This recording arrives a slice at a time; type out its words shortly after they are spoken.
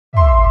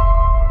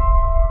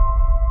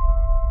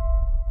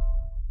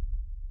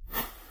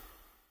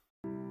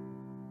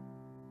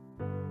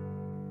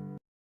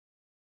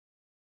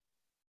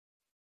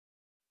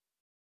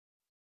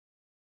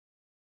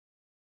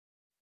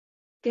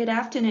Good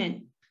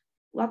afternoon.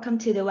 Welcome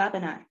to the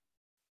webinar.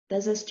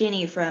 This is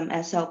Jenny from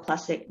Adsale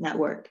Plastic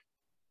Network,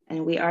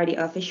 and we are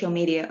the official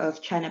media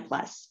of China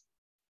Plus.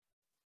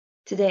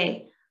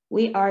 Today,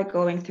 we are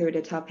going through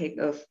the topic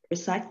of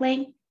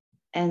recycling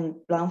and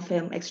blank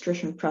film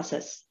extrusion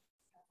process,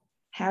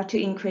 how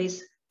to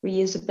increase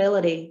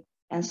reusability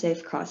and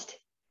save cost.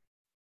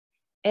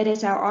 It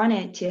is our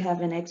honor to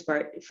have an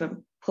expert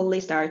from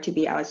POLYSTAR to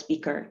be our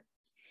speaker.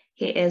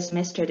 He is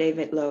Mr.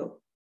 David Lowe,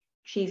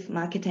 Chief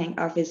Marketing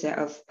Officer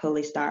of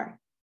POLYSTAR.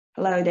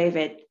 Hello,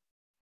 David.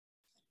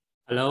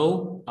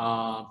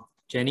 Hello,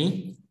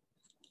 Jenny.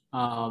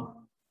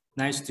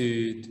 Nice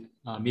to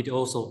meet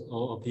also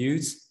all of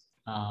you.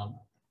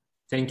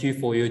 Thank you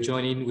for your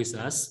joining with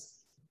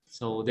us.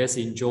 So let's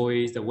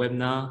enjoy the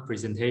webinar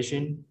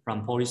presentation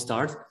from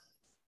POLYSTAR.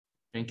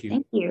 Thank you.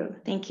 Thank you.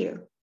 Thank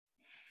you.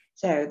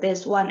 So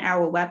this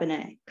 1-hour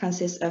webinar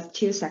consists of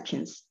 2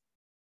 sections.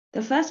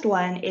 The first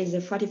one is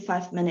a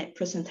 45-minute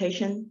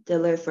presentation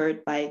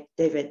delivered by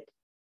David.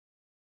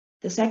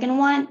 The second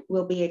one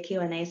will be a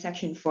Q&A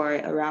section for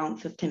around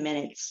 15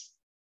 minutes.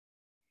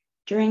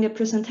 During the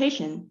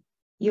presentation,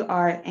 you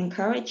are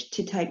encouraged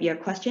to type your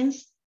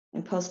questions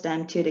and post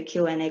them to the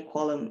Q&A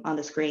column on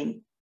the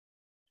screen.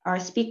 Our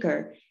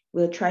speaker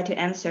will try to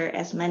answer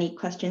as many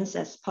questions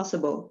as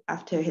possible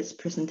after his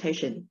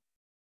presentation.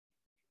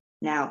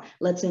 Now,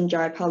 let's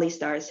enjoy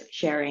POLYSTAR's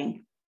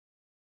sharing.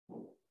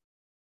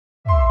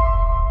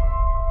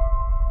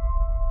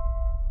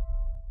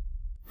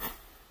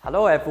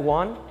 Hello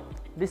everyone,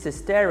 this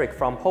is Derek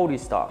from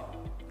POLYSTAR.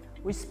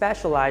 We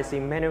specialize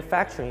in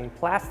manufacturing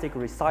plastic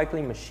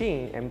recycling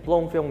machine and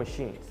blown film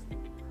machines.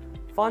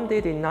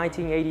 Founded in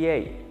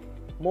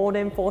 1988, more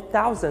than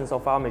 4,000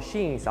 of our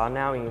machines are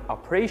now in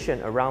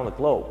operation around the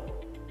globe.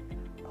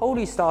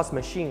 POLYSTAR's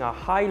machines are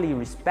highly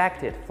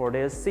respected for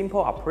their simple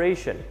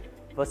operation,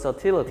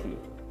 versatility,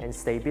 and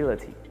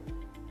stability.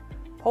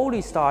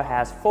 POLYSTAR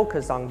has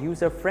focused on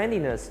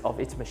user-friendliness of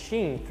its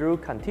machine through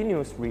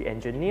continuous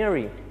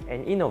re-engineering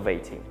and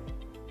innovating.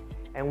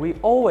 And we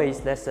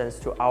always listen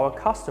to our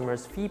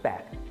customers'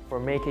 feedback for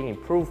making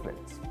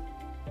improvements.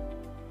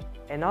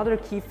 Another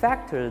key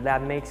factor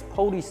that makes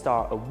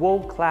POLYSTAR a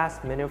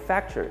world-class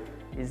manufacturer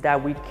is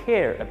that we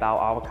care about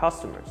our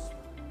customers.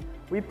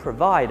 We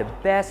provide the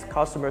best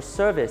customer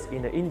service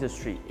in the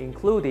industry,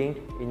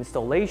 including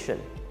installation,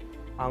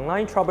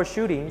 online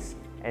troubleshootings,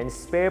 and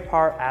spare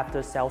part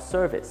after-sales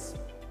service.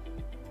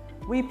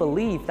 We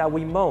believe that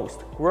we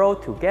must grow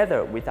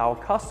together with our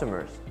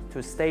customers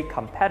to stay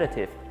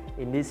competitive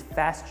in this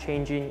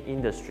fast-changing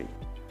industry.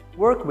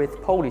 Work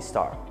with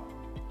POLYSTAR,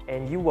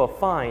 and you will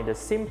find the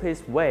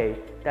simplest way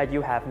that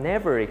you have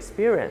never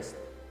experienced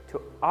to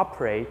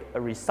operate a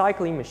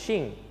recycling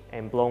machine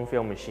and blown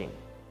film machine.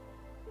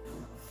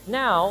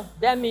 Now,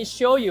 let me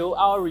show you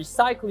our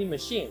recycling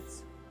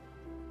machines.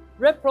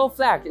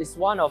 ReproFlex is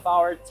one of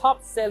our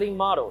top-selling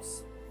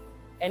models,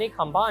 and it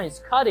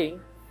combines cutting,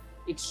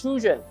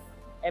 extrusion,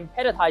 and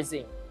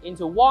pelletizing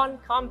into one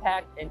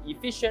compact and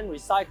efficient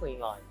recycling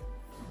line.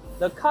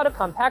 The cutter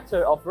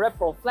compactor of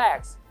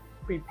ReproFlex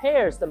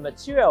prepares the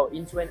material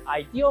into an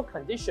ideal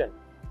condition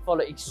for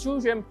the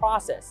extrusion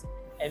process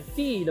and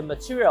feed the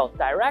material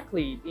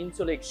directly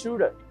into the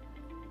extruder.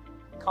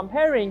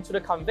 Comparing to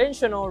the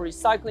conventional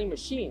recycling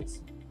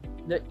machines,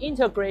 the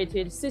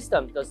integrated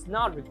system does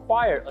not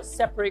require a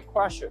separate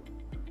crusher.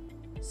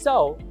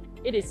 So,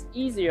 it is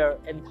easier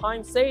and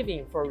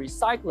time-saving for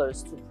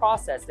recyclers to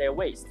process their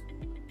waste.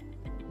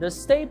 The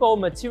stable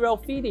material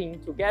feeding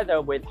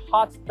together with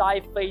hot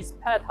die-phase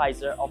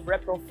pelletizer of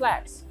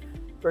ReproFlex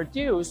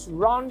produce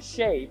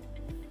round-shaped,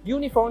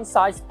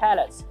 uniform-sized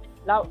pellets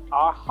that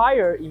are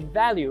higher in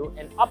value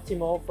and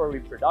optimal for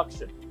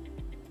reproduction.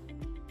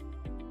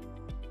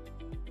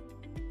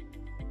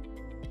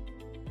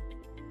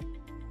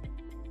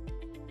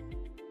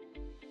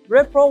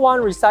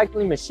 Repro-1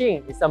 recycling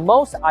machine is the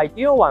most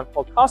ideal one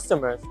for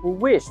customers who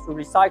wish to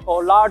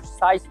recycle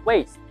large-sized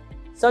waste,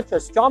 such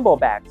as jumbo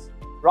bags,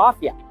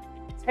 raffia,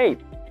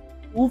 tape,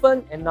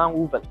 woven and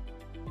non-woven.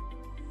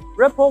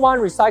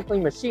 Repro-1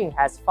 recycling machine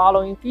has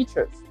following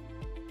features.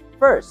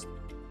 First,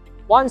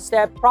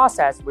 one-step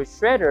process with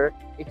shredder,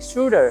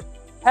 extruder,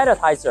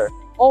 pelletizer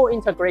all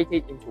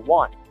integrated into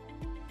one,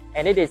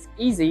 and it is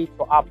easy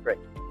to operate.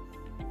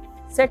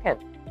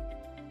 Second,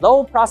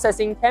 low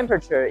processing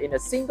temperature in a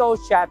single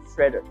shaft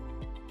shredder.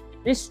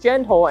 This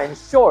gentle and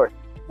short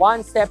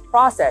one-step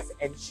process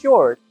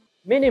ensures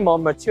minimal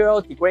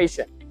material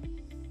degradation,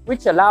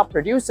 which allows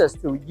producers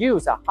to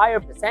use a higher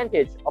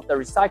percentage of the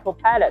recycled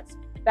pellets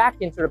back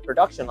into the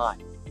production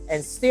line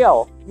and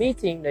still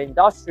meeting the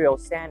industrial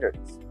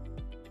standards.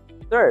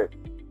 Third,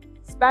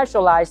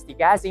 specialized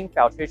degassing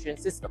filtration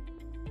system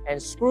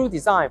and screw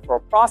design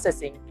for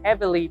processing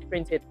heavily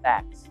printed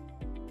bags.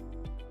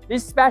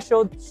 This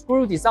special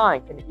screw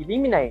design can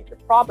eliminate the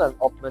problem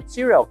of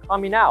material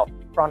coming out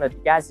from the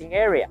degassing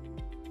area,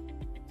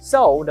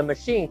 so the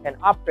machine can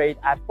operate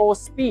at full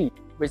speed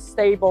with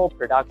stable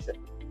production.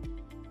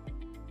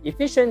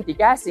 Efficient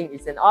degassing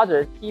is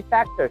another key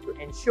factor to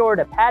ensure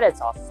the pellets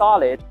are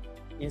solid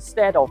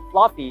instead of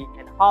fluffy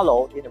and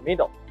hollow in the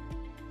middle.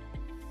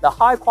 The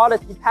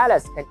high-quality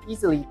pellets can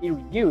easily be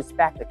reused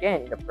back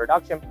again in the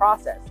production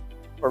process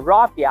for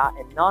raffia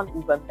and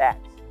non-woven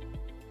bags.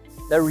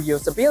 The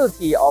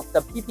reusability of the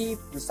PP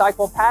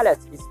recycled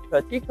pellets is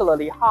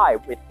particularly high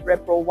with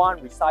Repro 1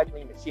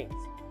 recycling machines.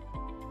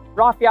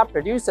 Raffia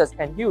producers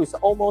can use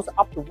almost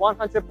up to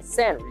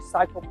 100%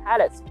 recycled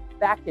pellets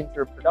back into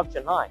the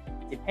production line,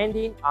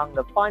 depending on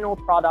the final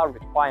product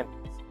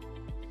requirements.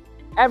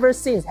 Ever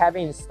since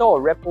having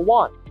installed Repro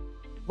 1,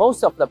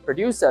 most of the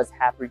producers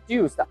have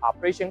reduced the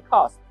operation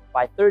cost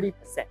by 30%.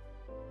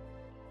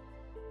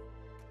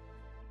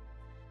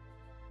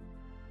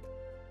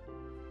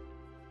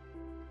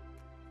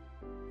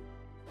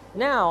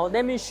 Now,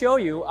 let me show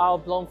you our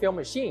blown film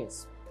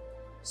machines.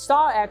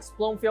 Star X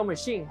blown film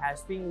machine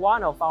has been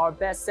one of our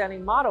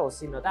best-selling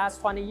models in the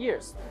last 20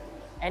 years,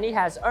 and it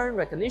has earned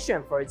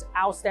recognition for its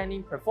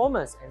outstanding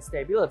performance and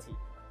stability.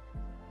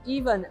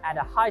 Even at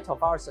the height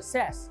of our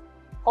success,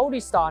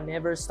 POLYSTAR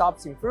never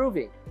stops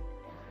improving.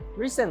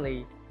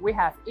 Recently, we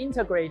have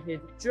integrated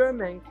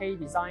German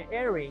K-design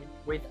airing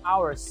with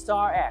our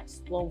Star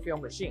X blown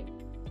film machine.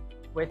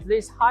 With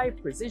this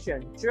high-precision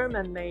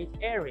German-made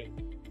airing,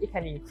 it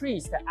can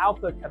increase the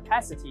output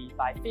capacity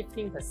by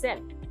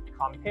 15%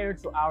 compared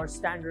to our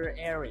standard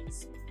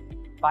airings.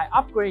 By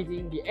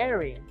upgrading the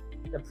airing,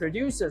 the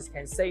producers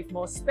can save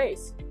more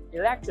space,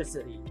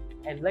 electricity,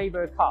 and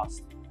labor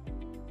cost.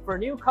 For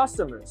new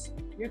customers,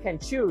 you can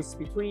choose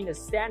between the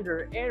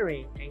standard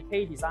airing and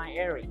K-design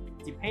airing,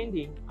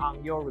 depending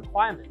on your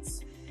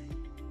requirements.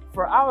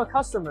 For our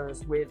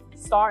customers with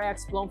Star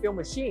X blown film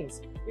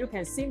machines, you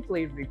can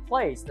simply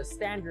replace the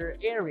standard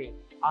airing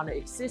on the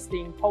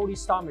existing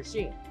POLYSTAR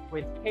machine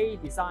with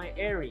K-design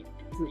airing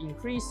to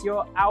increase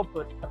your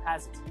output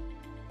capacity.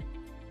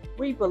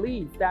 We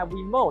believe that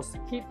we must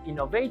keep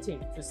innovating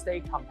to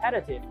stay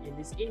competitive in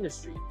this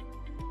industry,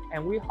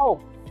 and we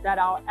hope that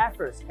our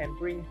efforts can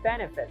bring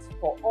benefits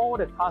for all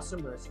the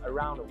customers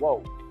around the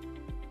world.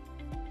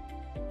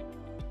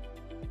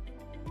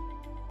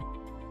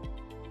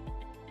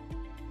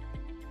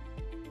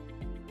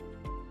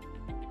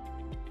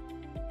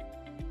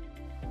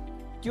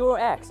 Dual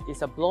X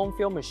is a blown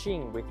film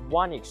machine with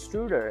one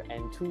extruder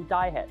and two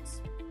die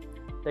heads.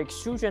 The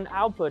extrusion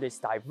output is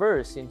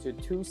diverse into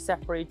two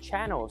separate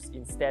channels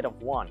instead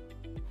of one,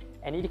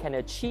 and it can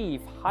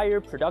achieve higher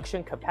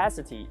production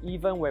capacity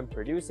even when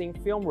producing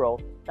film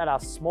rolls that are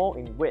small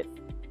in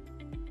width.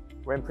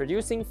 When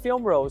producing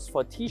film rolls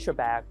for t-shirt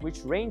bag,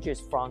 which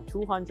ranges from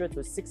 200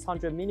 to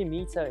 600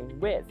 mm in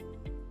width,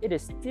 it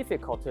is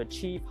difficult to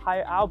achieve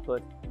higher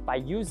output by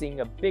using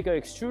a bigger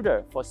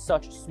extruder for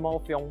such small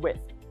film width.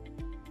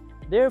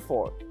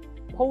 Therefore,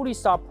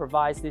 POLYSTAR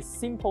provides this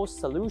simple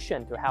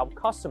solution to help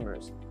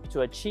customers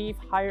to achieve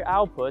higher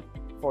output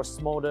for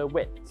smaller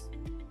widths.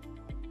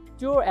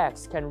 Dual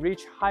X can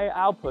reach higher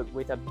output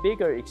with a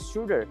bigger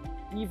extruder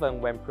even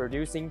when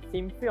producing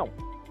thin film,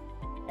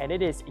 and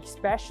it is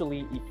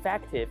especially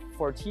effective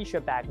for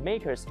t-shirt bag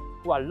makers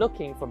who are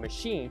looking for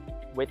machines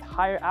with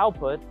higher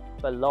output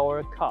but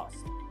lower cost.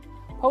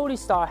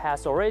 POLYSTAR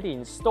has already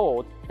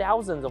installed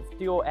thousands of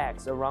Dual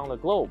X around the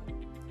globe.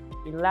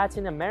 In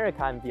Latin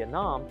America and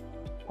Vietnam,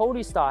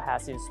 POLYSTAR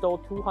has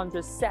installed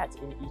 200 sets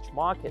in each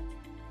market,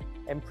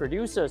 and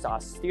producers are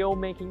still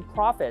making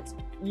profits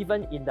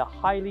even in the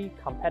highly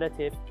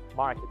competitive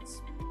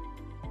markets.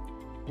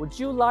 Would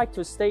you like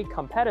to stay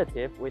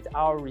competitive with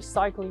our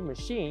recycling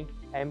machine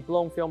and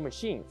blown film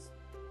machines?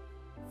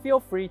 Feel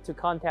free to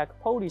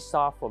contact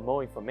POLYSTAR for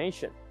more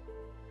information.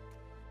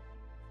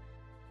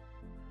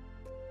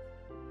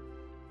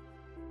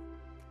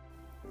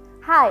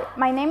 Hi,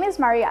 my name is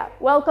Maria.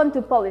 Welcome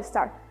to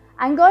POLYSTAR.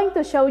 I'm going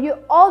to show you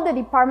all the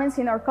departments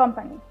in our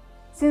company.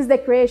 Since the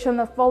creation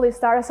of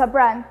POLYSTAR as a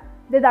brand,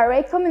 the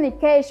direct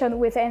communication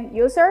with end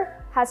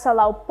user has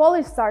allowed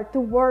POLYSTAR to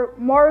work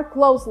more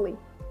closely,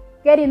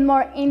 getting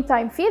more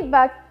in-time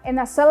feedback and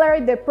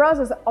accelerate the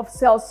process of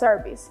sales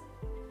service.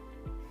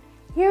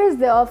 Here is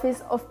the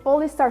office of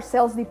POLYSTAR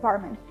sales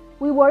department.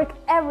 We work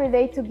every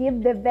day to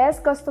give the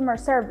best customer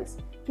service,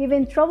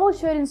 giving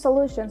troubleshooting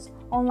solutions,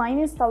 online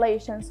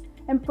installations,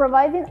 and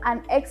providing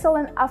an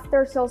excellent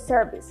after-sales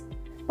service.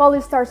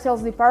 POLYSTAR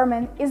sales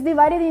department is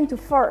divided into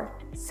 4: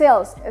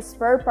 sales,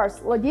 spare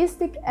parts,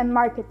 logistics, and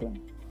marketing.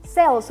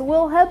 Sales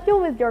will help you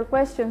with your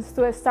questions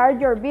to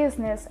start your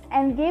business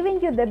and giving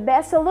you the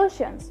best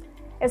solutions.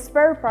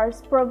 Spare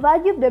parts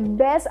provide you the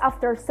best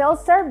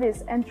after-sales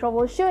service and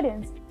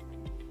troubleshooting.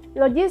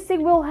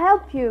 Logistics will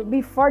help you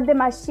before the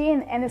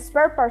machine and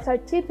spare parts are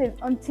shipped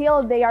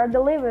until they are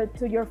delivered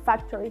to your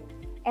factory.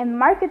 And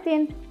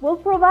marketing will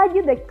provide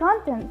you the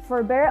content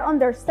for better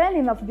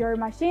understanding of your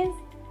machines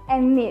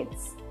and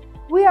needs.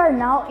 We are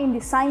now in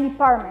design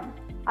department.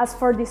 As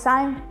for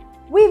design,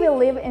 we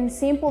believe in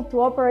simple to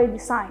operate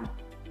design.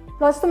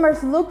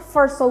 Customers look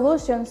for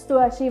solutions to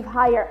achieve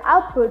higher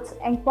outputs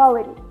and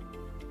quality.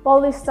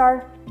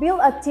 POLYSTAR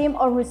built a team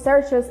of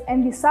researchers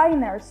and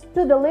designers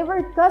to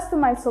deliver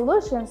customized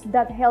solutions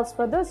that helps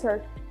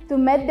producers to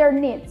meet their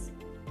needs.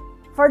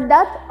 For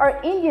that, our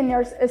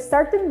engineers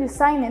started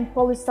designing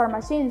POLYSTAR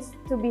machines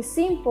to be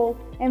simple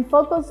and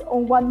focus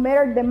on what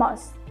mattered the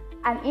most,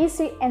 an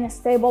easy and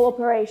stable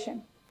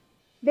operation.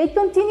 They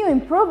continue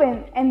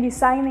improving and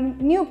designing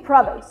new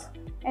products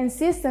and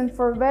systems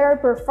for better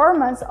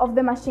performance of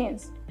the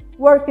machines,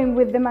 working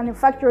with the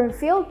manufacturing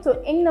field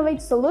to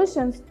innovate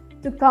solutions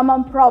to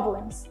common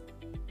problems.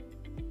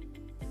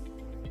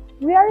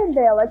 We are in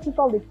the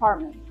electrical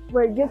department,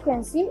 where you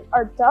can see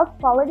our top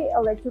quality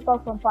electrical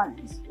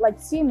components like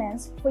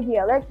Siemens, Fuji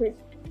Electric,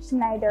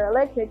 Schneider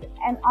Electric,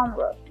 and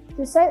Onroad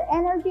to save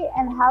energy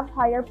and have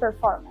higher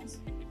performance.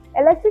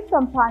 Electric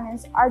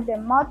components are the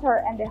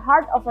motor and the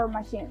heart of our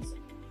machines.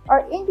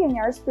 Our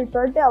engineers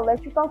prepare the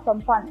electrical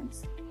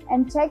components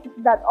and check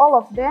that all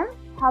of them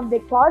have the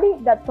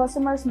quality that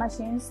customers'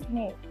 machines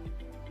need.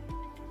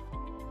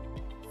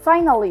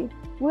 Finally,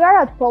 we are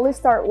at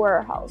POLYSTAR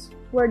warehouse,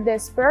 where the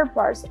spare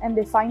parts and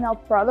the final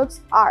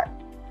products are.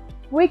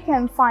 We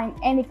can find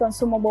any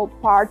consumable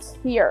parts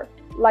here,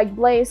 like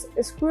blades,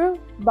 screw,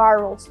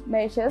 barrels,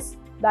 meshes,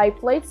 die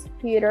plates,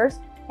 heaters,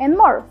 and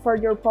more for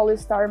your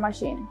POLYSTAR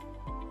machine.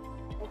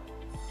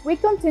 We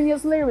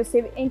continuously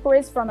receive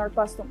inquiries from our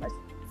customers.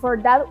 For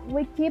that,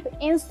 we keep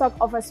in stock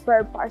of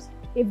spare parts.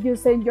 If you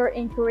send your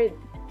inquiry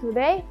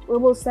today, we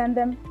will send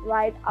them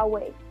right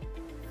away.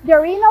 The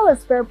original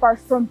spare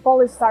parts from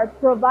POLYSTAR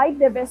provide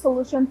the best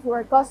solution to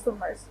our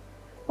customers.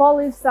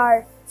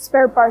 POLYSTAR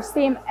spare parts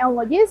team and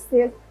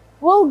logistics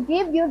will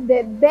give you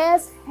the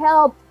best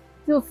help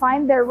to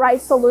find the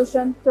right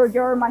solution to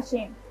your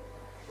machine.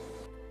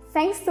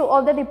 Thanks to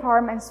all the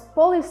departments,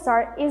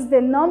 POLYSTAR is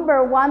the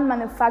 #1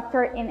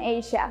 manufacturer in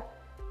Asia,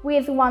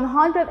 with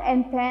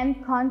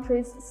 110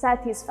 countries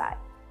satisfied.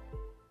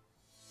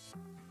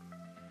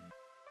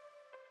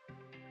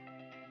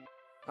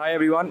 Hi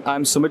everyone,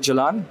 I'm Sumit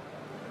Jalan.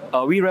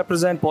 We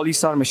represent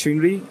POLYSTAR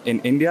Machinery in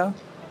India.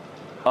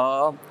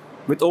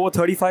 With over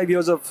 35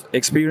 years of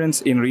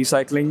experience in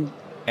recycling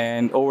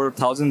and over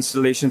 1,000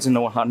 installations in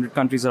over 100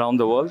 countries around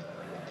the world,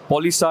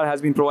 POLYSTAR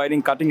has been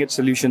providing cutting-edge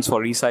solutions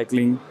for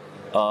recycling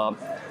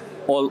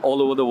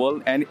all over the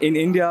world. And in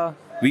India,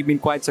 we've been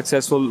quite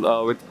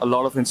successful with a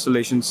lot of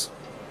installations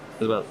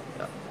as well.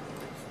 Yeah.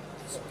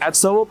 At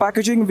Servo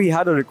Packaging, we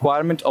had a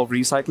requirement of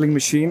recycling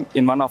machine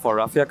in one of our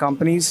raffia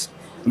companies,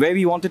 where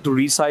we wanted to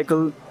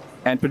recycle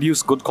and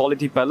produce good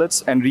quality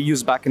pellets and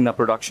reuse back in the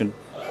production.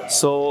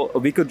 So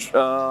we could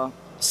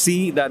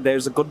see that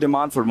there's a good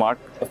demand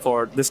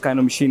for this kind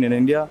of machine in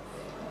India,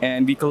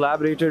 and we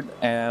collaborated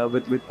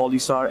with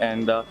POLYSTAR,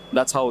 and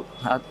that's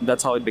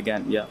how it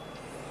began. Yeah.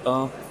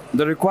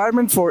 The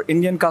requirement for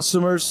Indian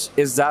customers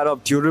is that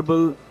of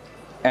durable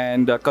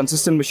and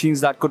consistent machines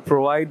that could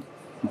provide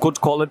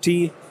good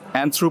quality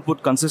and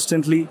throughput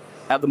consistently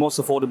at the most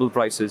affordable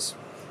prices.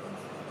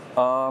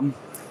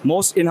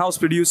 Most in-house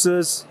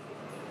producers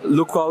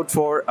look out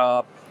for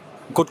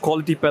good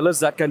quality pellets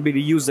that can be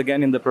reused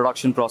again in the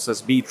production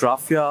process, be it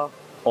raffia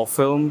or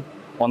film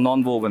or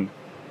non-woven.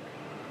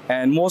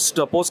 And most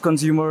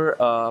post-consumer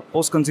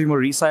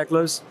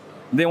recyclers,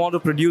 they want to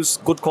produce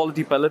good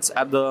quality pellets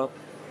at the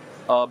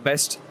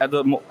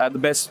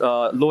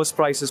lowest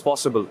prices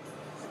possible,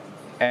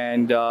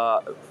 and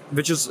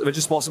which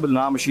is possible in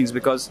our machines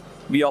because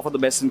we offer the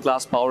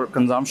best-in-class power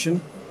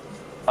consumption.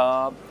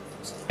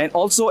 And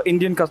also,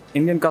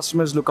 Indian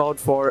customers look out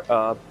for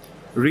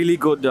really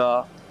good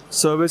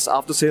service,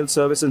 after-sales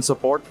service and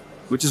support,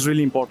 which is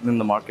really important in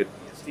the market.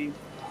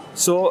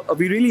 So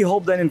we really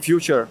hope that in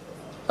future,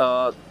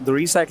 the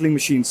recycling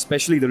machines,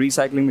 especially the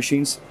recycling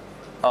machines,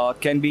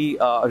 can be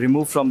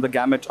removed from the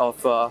gamut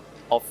of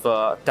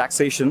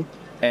taxation,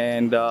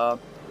 and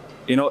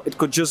it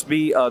could just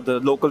be the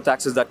local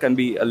taxes that can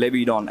be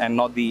levied on, and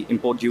not the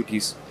import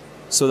duties.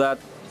 So that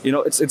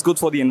it's good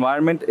for the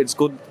environment. It's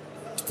good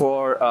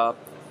for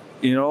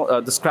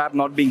the scrap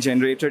not being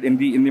generated in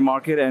the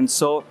market, and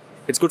so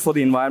it's good for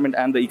the environment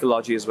and the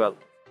ecology as well.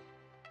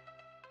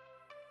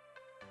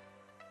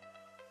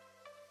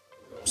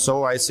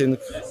 So I think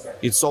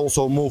it's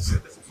also move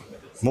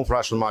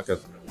Russian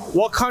market.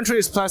 What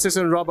countries' plastics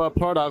and rubber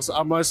products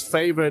are most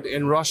favored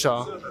in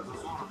Russia?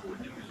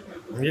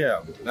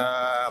 Yeah,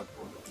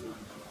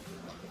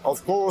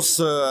 of course,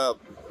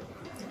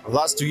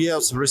 last 2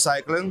 years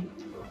recycling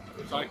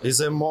is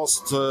the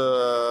most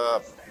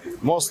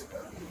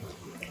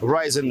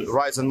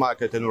rising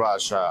market in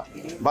Russia.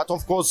 But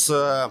of course,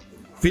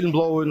 film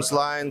blowing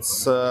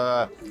lines,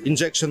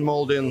 injection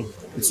molding,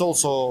 it's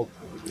also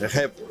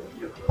have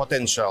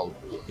potential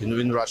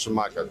in Russian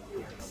market.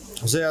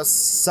 There are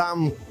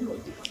some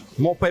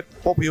more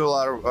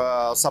popular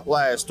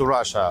suppliers to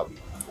Russia,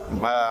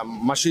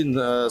 machine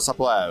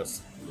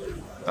suppliers.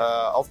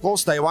 Of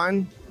course,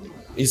 Taiwan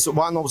is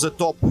one of the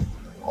top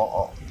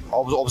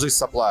of these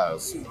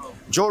suppliers.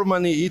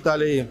 Germany,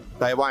 Italy,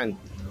 Taiwan,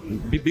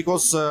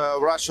 because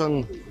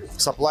Russian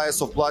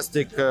suppliers of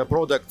plastic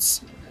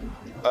products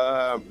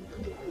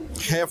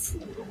have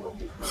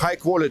high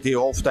quality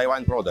of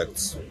Taiwan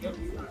products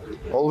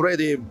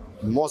already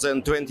more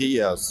than 20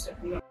 years.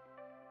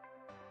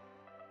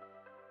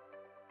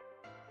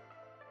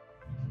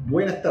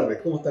 Buenas tardes,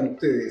 ¿cómo están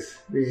ustedes?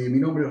 Mi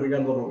nombre es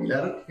Ricardo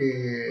Rovilar,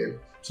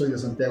 soy de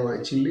Santiago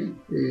de Chile,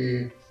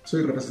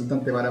 soy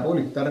representante para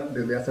POLYSTAR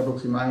desde hace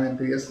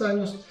aproximadamente 10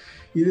 años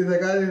y desde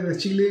acá, desde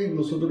Chile,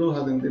 nosotros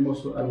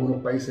atendemos a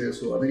algunos países de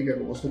Sudamérica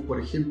como son, por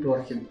ejemplo,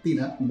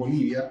 Argentina,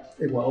 Bolivia,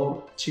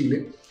 Ecuador,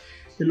 Chile,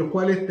 en los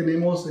cuales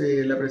tenemos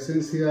la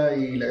presencia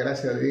y la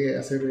gracia de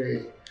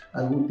hacer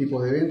algún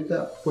tipo de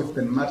venta,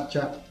 puesta en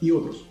marcha y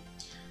otros.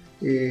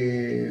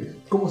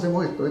 ¿Cómo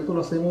hacemos esto? Esto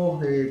lo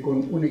hacemos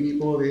con un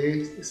equipo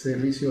de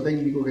servicio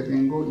técnico que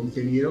tengo,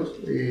 ingenieros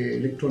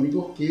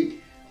electrónicos que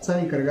se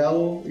han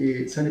encargado,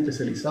 se han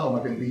especializado,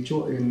 más bien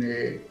dicho,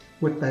 en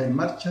puestas en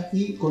marcha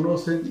y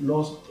conocen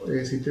los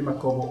sistemas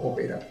como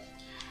operan.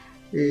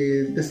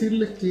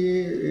 Decirles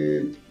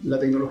que la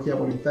tecnología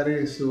POLYSTAR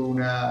es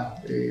una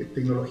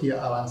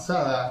tecnología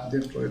avanzada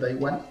dentro de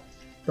Taiwán,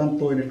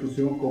 tanto en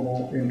extrusión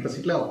como en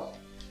reciclado.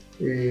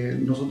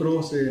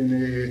 Nosotros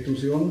en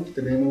extrusión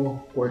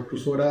tenemos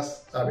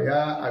coextrusoras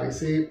ABA,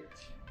 ABC,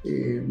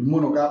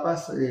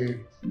 monocapas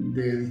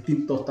de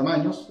distintos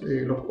tamaños,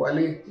 los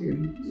cuales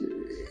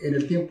en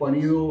el tiempo han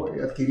ido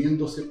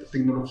adquiriendo ciertas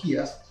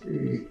tecnologías,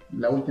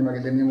 la última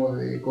que tenemos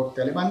de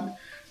corte alemán,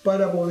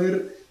 para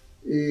poder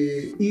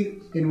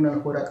ir en una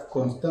mejora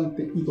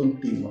constante y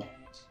continua.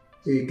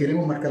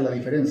 Queremos marcar la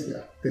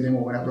diferencia,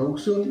 tenemos buena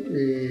producción,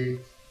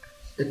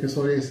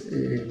 espesores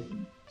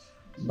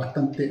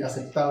bastante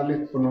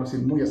aceptables, por no decir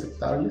muy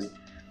aceptables,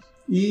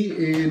 y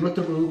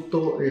nuestro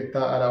producto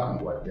está a la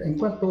vanguardia. En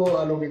cuanto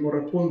a lo que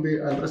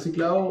corresponde al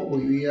reciclado,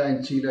 hoy día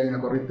en Chile hay una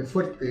corriente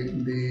fuerte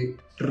de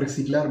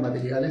reciclar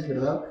materiales,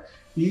 ¿verdad?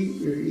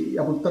 Y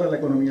apuntar a la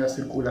economía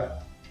circular.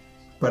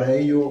 Para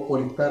ello,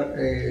 POLYSTAR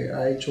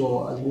ha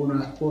hecho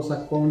algunas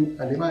cosas con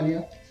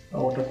Alemania,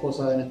 otras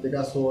cosas, en este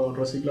caso el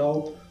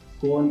reciclado,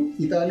 con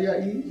Italia,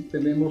 y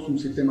tenemos un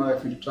sistema de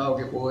filtrado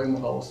que podemos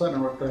adosar a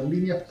nuestras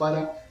líneas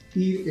para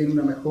ir en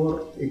una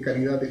mejor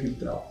calidad de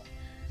filtrado.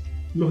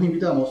 Los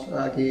invitamos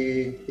a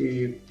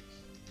que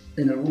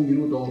en algún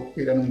minuto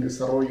quieran un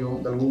desarrollo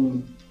de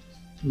algún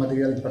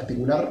material en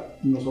particular.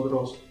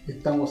 Nosotros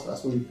estamos a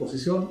su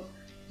disposición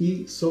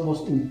y somos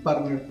un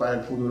partner para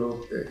el futuro de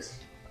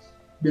ustedes.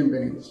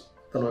 Bienvenidos.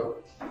 Hasta luego.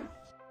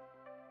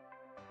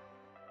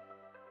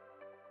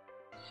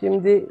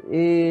 Şimdi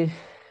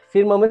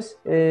firmamız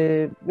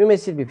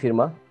mümessil bir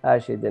firma her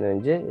şeyden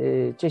önce.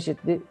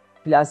 Çeşitli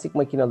plastik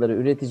makineleri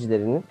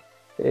üreticilerinin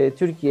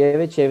Türkiye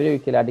ve çevre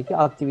ülkelerdeki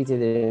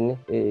aktivitelerini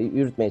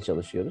yürütmeye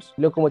çalışıyoruz.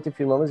 Lokomotif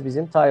firmamız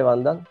bizim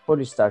Tayvan'dan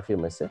POLYSTAR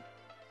firması.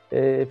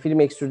 Film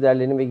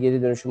ekstrüderlerini ve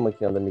geri dönüşüm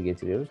makinelerini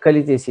getiriyoruz.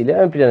 Kalitesiyle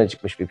ön plana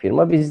çıkmış bir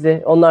firma. Biz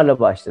de onlarla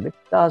başladık.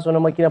 Daha sonra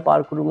makine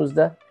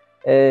parkurumuzda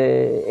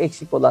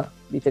eksik olan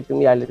bir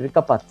takım yerleri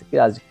kapattık.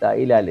 Birazcık daha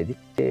ilerledik.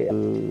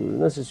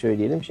 Nasıl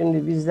söyleyelim?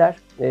 Şimdi bizler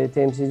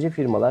temsilci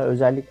firmalar,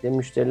 özellikle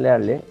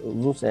müşterilerle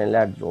uzun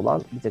senelerdir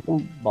olan bir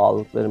takım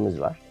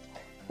bağlılıklarımız var.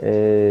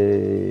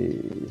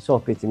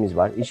 Sohbetimiz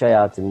var. İş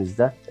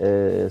hayatımızda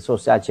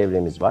sosyal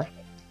çevremiz var.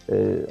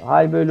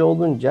 Hal böyle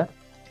olunca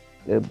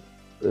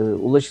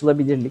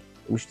ulaşılabilirlik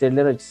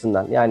müşteriler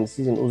açısından, yani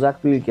sizin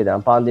uzak bir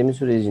ülkeden pandemi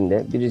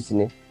sürecinde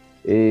birisini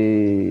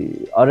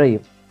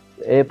arayıp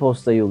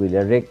e-posta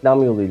yoluyla,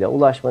 reklam yoluyla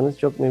ulaşmanız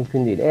çok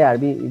mümkün değil.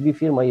 Eğer bir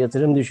firma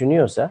yatırım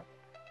düşünüyorsa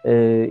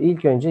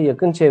ilk önce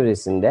yakın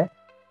çevresinde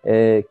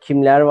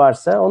kimler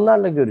varsa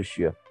onlarla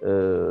görüşüyor.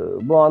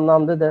 Bu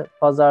anlamda da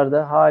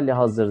pazarda hali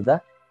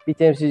hazırda bir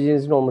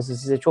temsilcinizin olması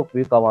size çok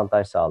büyük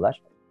avantaj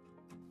sağlar.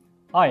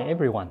 Hi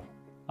everyone,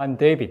 I'm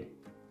David,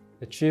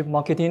 the Chief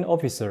Marketing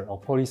Officer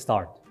of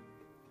POLYSTAR.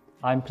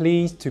 I'm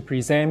pleased to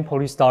present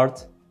POLYSTAR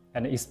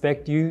and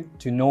expect you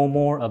to know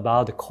more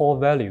about the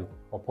core value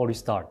of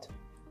POLYSTAR.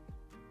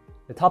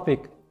 The topic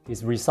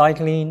is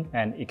recycling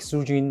and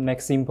extrusion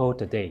made simple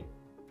today.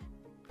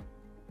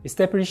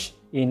 Established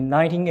in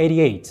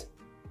 1988,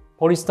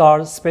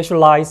 POLYSTAR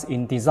specialized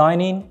in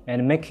designing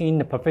and making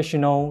the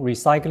professional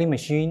recycling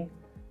machine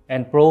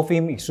and blow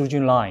film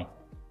extrusion line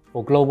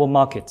for global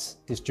markets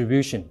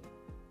distribution.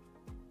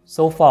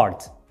 So far,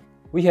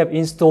 we have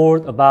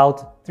installed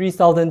about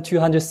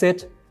 3,200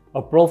 sets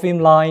of blow film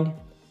line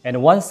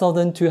and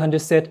 1,200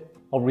 sets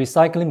of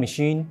recycling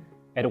machine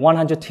at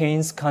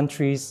 110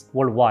 countries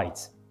worldwide.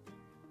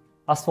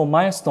 As for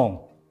milestone,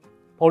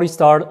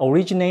 POLYSTAR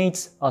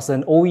originates as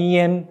an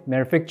OEM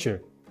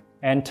manufacturer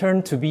and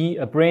turned to be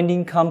a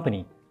branding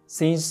company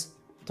since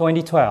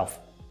 2012.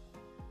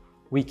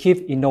 We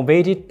keep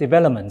innovative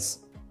developments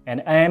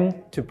and aim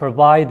to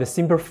provide the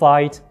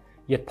simplified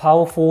yet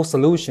powerful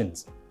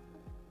solutions.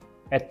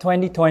 At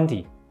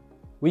 2020,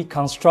 we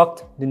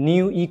construct the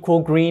new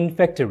eco-green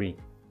factory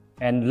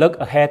and look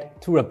ahead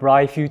to a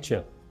bright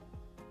future.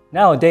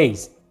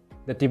 Nowadays,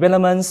 the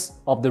developments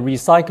of the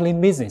recycling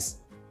business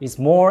is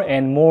more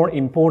and more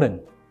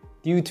important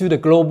due to the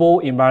global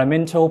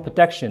environmental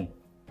protection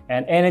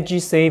and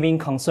energy-saving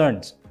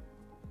concerns.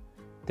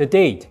 To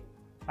date,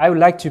 I would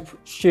like to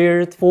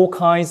share 4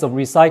 kinds of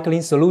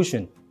recycling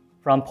solutions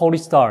from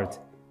POLYSTAR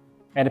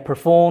and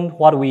perform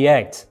what we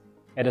act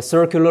at a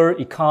circular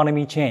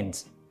economy chain.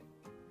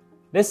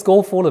 Let's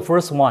go for the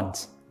first one,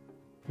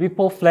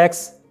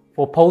 RippleFlex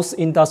for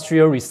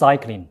post-industrial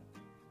recycling.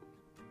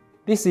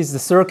 This is the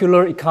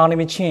circular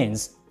economy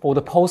chains for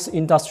the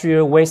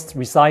post-industrial waste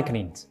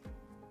recycling.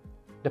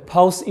 The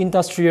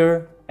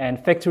post-industrial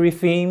and factory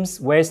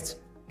fumes waste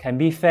can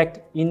be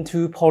fed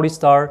into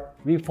POLYSTAR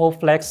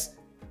RippleFlex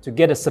to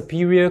get a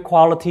superior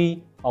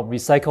quality of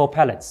recycled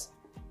pellets.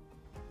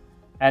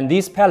 And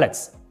these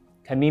pellets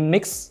can be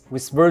mixed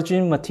with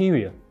virgin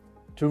material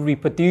to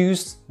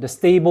reproduce the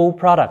stable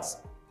products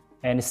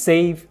and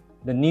save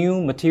the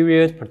new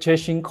material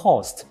purchasing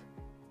cost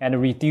and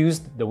reduce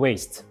the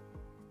waste.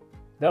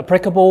 The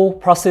applicable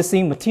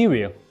processing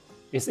material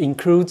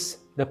includes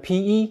the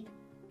PE,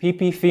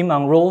 PP film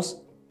on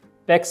rolls,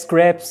 back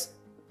scraps,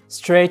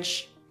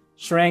 stretch,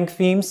 shrink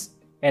films,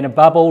 and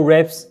bubble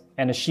wraps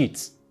and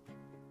sheets.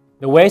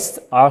 The wastes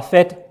are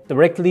fed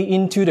directly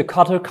into the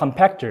cutter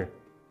compactor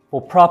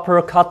for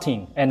proper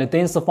cutting and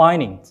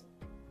densifying,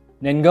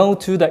 then go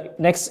to the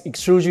next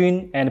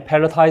extrusion and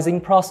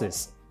pelletizing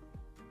process.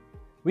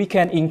 We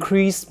can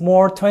increase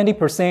more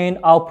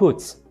 20%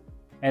 outputs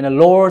and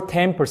lower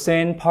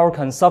 10% power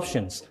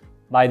consumptions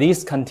by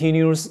this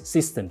continuous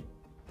system.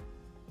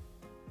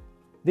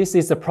 This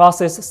is the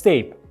process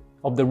step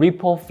of the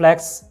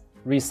RippleFlex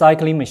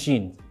recycling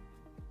machine.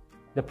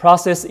 The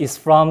process is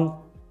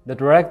from the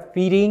direct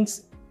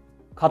feedings,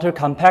 cutter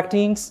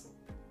compactings,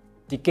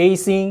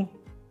 degassing,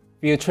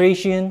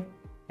 filtration,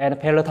 and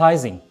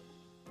pelletizing.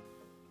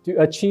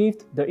 To achieve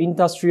the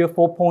Industrial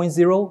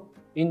 4.0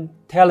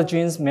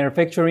 intelligence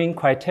manufacturing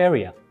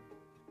criteria,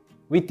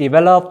 we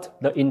developed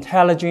the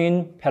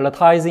intelligent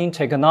pelletizing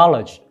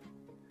technology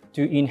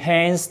to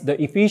enhance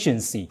the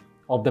efficiency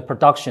of the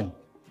production.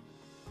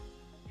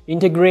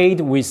 Integrate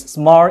with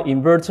smart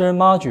inverter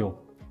module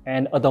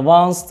and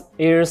advanced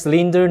air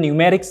cylinder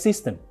pneumatic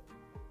system,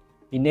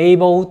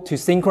 enable to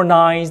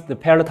synchronize the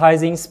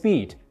pelletizing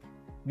speed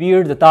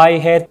via the die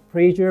head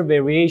pressure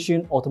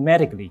variation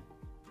automatically.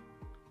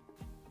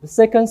 The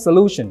second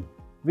solution,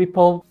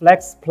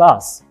 RippleFlex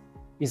Plus,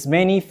 is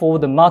meant for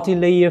the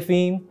multi-layer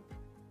film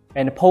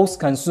and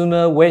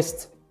post-consumer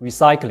waste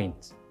recycling.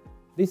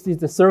 This is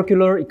the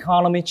circular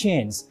economy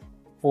chains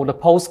for the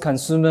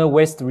post-consumer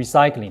waste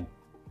recycling.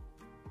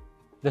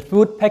 The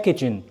food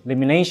packaging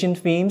lamination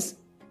films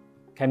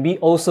can be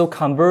also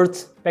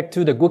converted back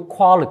to the good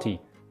quality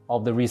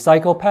of the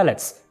recycled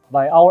pellets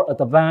by our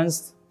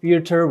advanced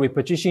filter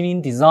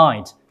repositioning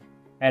design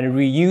and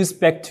reused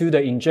back to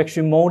the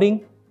injection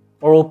molding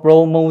or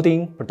blow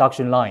molding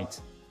production line.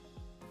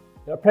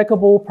 The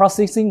applicable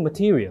processing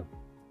material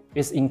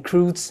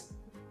includes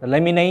the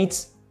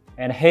laminates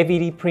and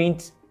heavily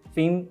print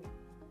film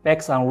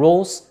bags on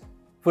rolls,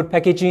 food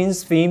packaging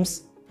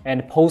films,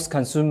 and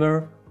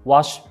post-consumer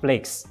wash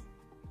flakes.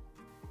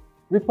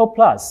 Ripple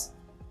Plus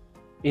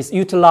is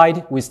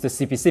utilized with the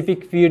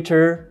specific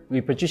filter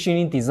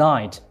repositioning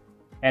design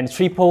and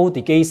triple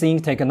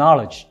degassing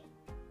technology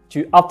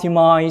to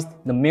optimize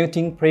the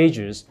melting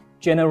pressures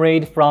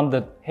generated from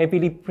the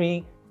heavily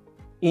print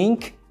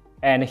ink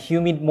and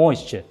humid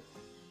moisture.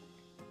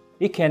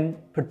 It can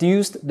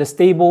produce the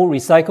stable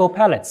recycled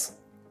pellets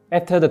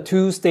after the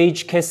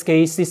two-stage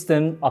cascade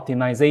system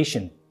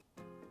optimization.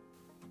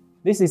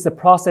 This is the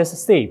process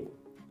step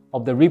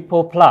of the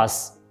Ripple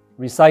Plus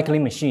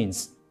recycling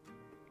machines.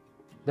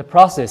 The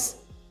process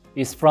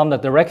is from the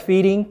direct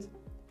feeding,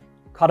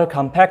 cutter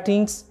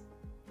compactings,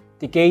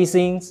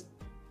 degassings,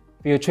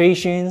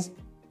 filtrations,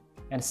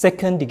 and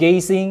second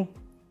degassing,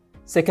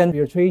 second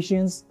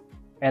filtrations,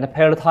 and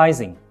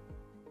pelletizing.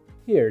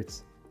 Here,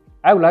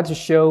 I would like to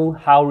show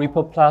how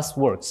Ripple Plus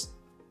works.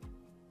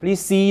 Please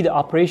see the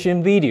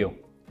operation video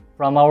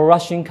from our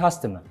Russian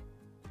customer.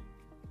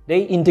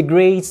 They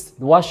integrate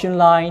the washing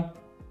line,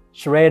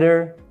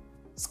 shredder,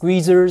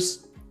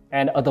 squeezers,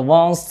 and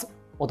advanced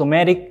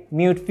automatic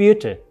melt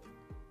filter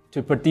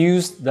to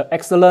produce the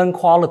excellent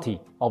quality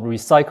of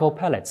recycled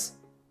pellets.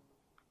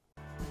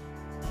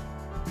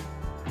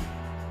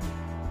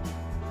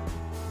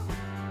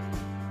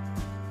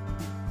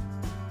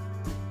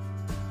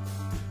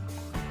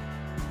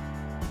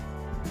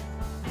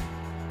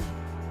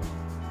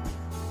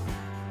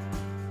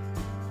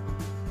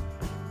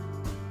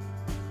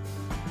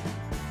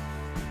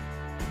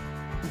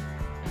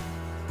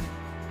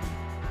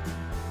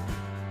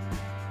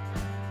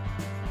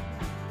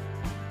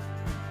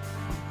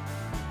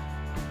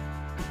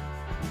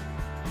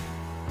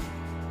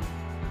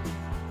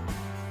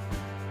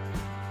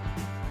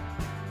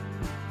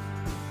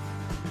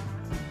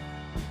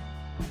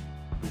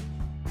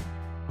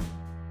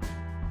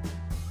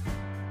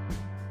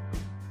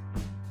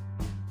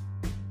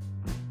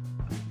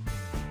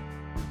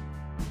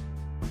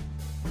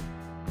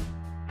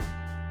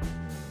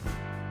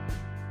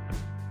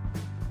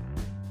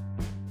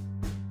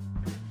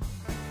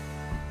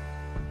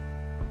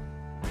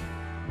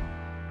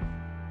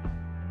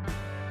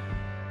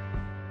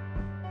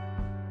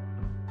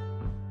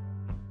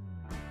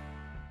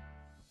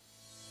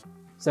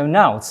 So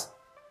now,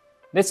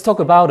 let's talk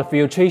about the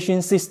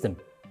filtration system.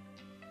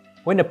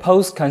 When the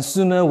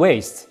post-consumer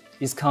waste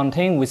is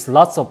contained with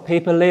lots of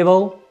paper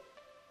level,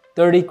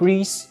 dirty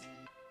grease,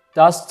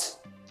 dust,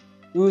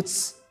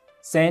 ooze,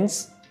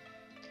 sands,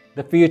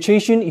 the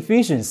filtration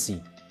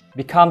efficiency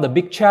becomes the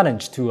big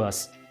challenge to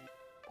us.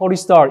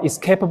 POLYSTAR is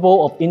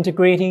capable of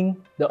integrating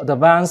the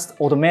advanced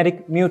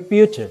automatic milk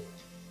filter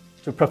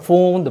to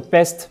perform the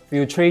best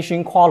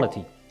filtration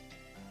quality.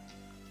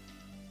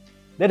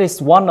 That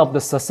is one of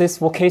the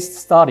successful case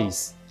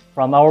studies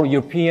from our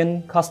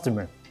European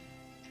customer.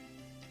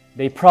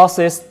 They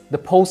process the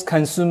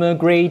post-consumer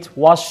grade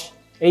wash,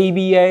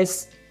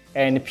 ABS,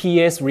 and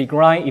PS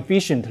regrind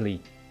efficiently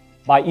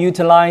by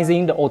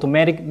utilizing the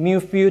automatic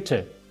milk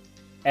filter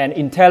and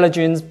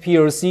intelligent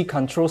PLC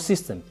control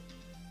system.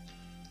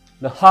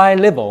 The high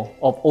level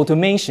of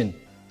automation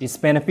is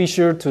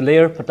beneficial to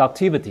their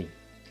productivity.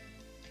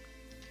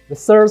 The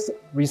third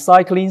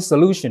recycling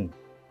solution,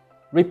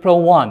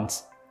 Repro One,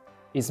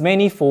 is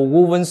mainly for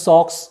woven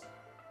socks,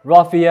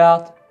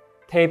 raffia,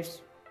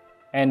 tapes,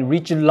 and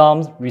rigid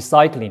lump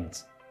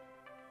recycling.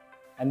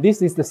 And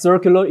this is the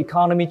circular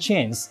economy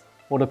chain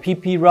for the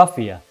PP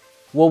raffia,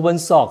 woven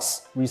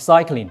socks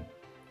recycling.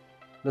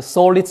 The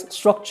solid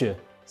structure,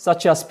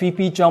 such as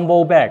PP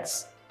jumbo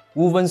bags,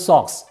 woven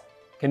socks,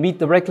 can be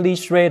directly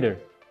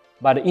shredded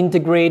by the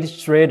integrated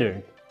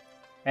shredder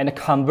and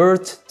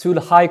convert to the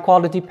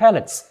high-quality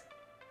pellets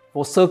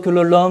for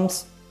circular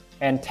lumps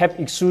and tape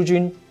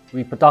extrusion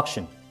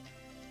reproduction.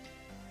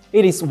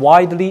 It is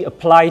widely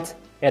applied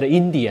at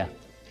India,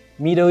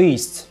 Middle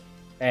East,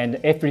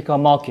 and Africa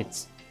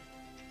markets.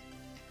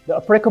 The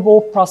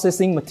applicable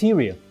processing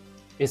material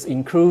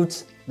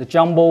includes the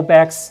jumbo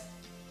bags,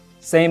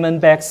 salmon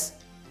bags,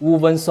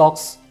 woven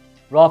socks,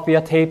 raffia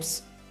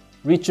tapes,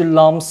 rigid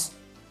lumps,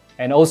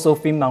 and also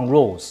film mount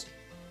rolls.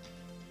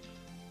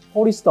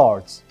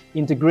 POLYSTAR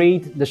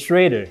integrate the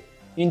shredder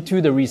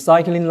into the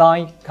recycling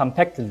line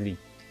compactly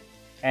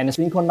and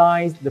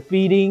synchronize the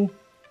feeding,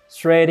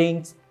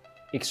 shredding,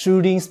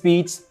 extruding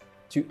speeds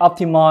to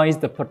optimize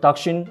the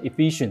production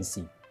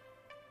efficiency.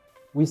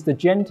 With the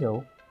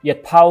gentle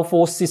yet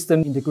powerful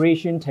system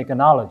integration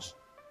technology,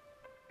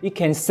 it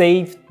can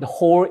save the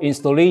whole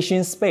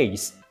installation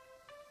space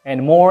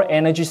and more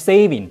energy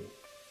saving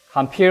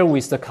compared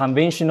with the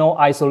conventional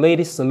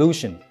isolated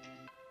solution,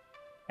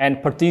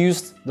 and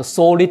produce the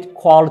solid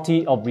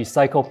quality of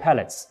recycled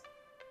pellets.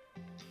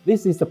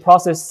 This is the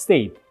process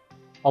step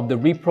of the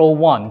Repro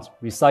One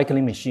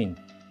recycling machine.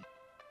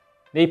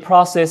 The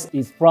process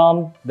is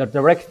from the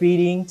direct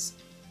feedings,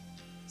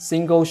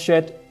 single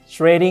shed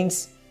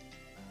shreddings,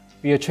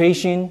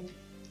 filtration,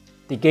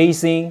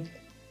 degazing,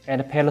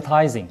 and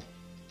pelletizing.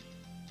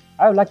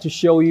 I would like to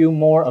show you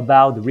more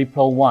about the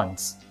Repro One.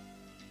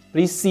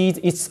 Please see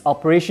its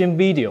operation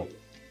video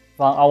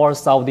from our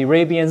Saudi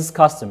Arabian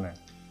customer.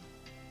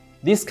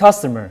 This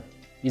customer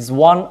is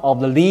one of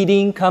the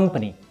leading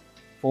company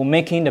for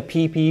making the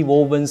PP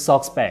woven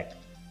socks bag.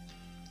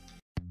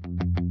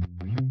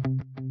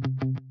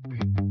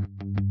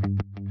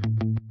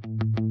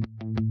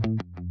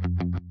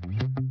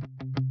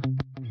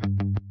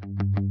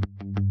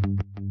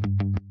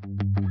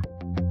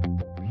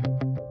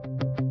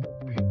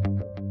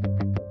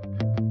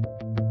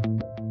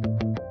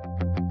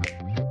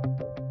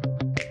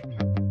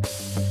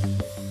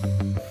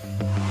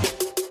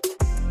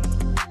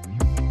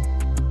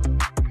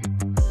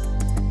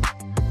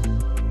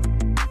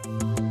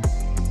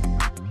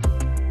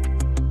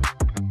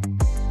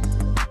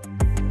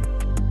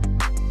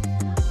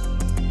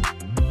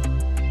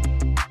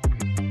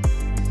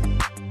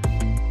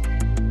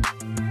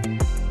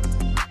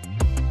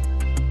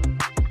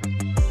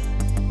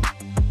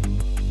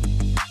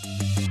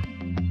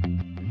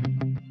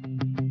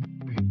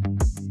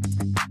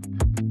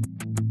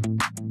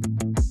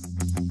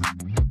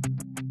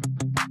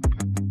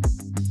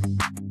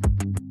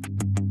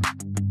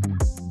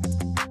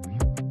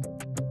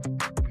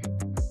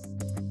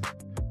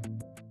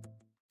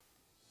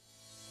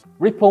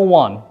 Repro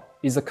One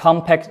is a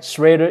compact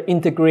shredder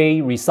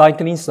integrated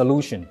recycling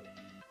solution,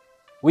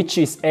 which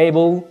is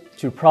able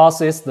to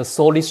process the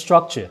solid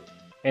structure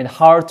and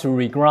hard to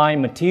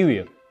regrind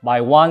material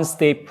by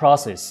one-step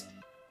process.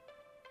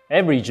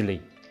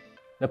 Averagely,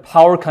 the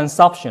power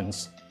consumption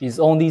is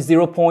only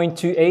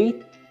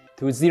 0.28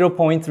 to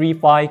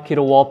 0.35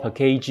 kW per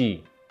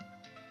kg.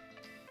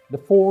 The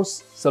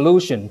fourth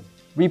solution,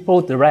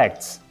 Repro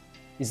Direct,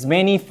 is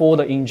mainly for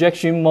the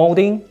injection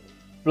molding,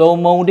 blow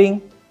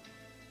molding,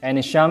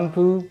 and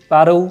shampoo,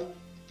 bottle,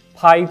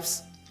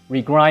 pipes,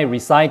 regrind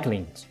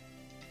recycling.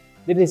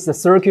 This is the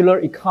circular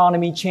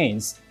economy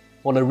chain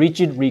for the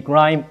rigid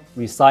regrind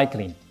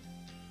recycling.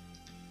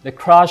 The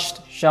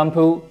crushed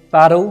shampoo,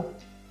 bottle,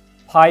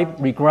 pipe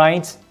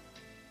regrind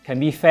can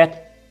be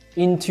fed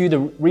into the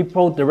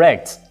Repro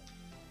Direct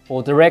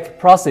for direct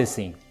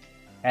processing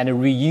and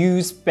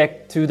reused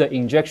back to the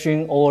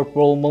injection or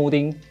blow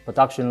molding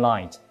production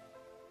line.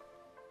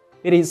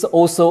 It is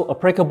also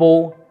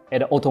applicable at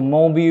the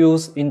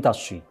automobiles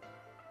industry.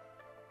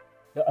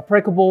 The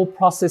applicable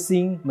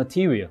processing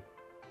material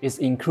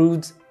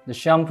includes the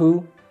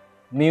shampoo,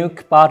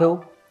 milk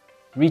bottle,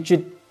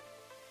 rigid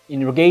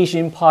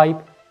irrigation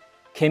pipe,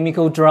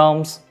 chemical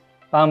drums,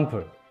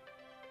 bumper.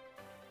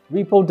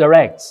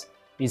 RepoDirect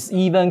is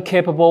even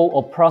capable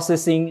of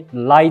processing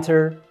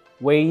lighter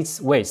weight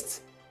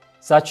waste,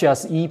 such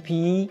as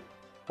EPE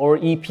or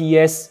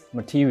EPS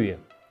material.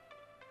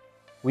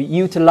 We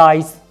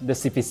utilize the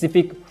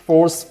specific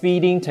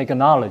force-feeding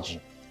technology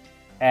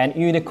and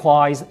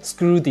unified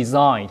screw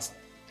designs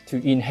to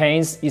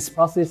enhance its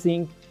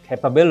processing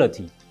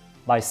capability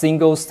by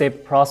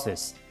single-step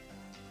process.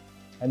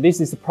 And this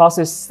is the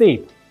process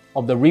step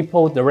of the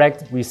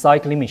RepoDirect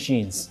recycling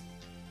machines.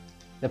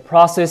 The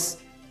process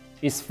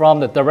is from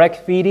the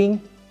direct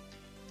feeding,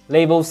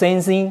 level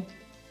sensing,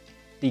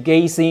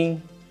 degazing,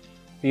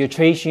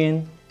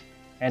 filtration,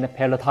 and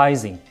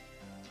pelletizing.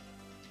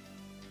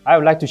 I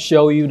would like to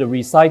show you the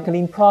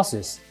recycling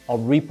process of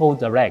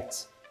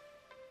RepoDirect.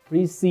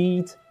 Please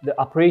see the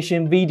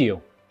operation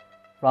video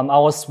from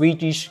our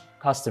Swedish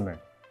customer.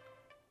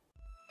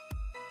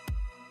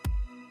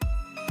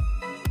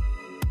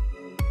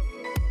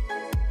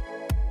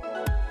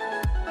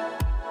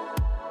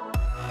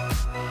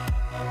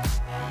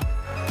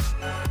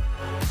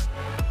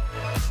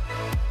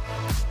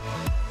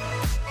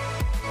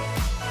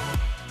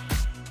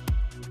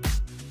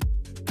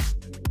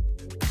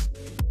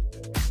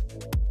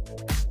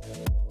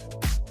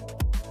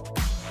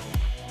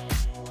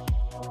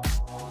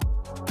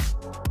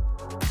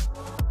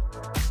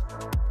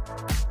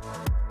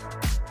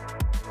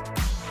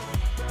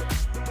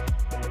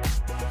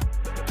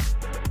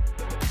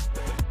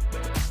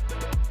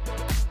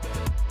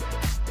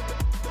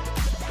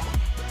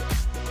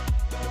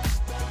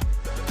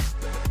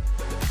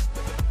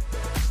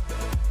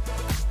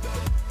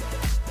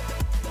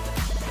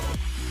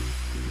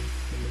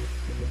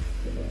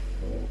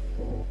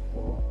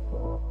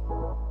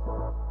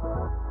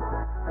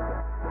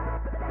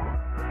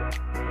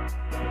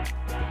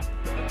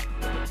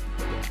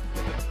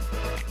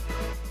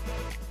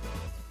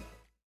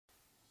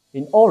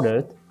 In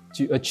order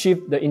to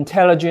achieve the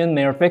intelligent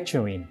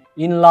manufacturing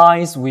in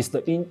line with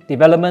the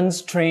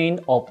development trend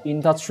of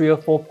Industrial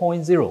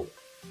 4.0,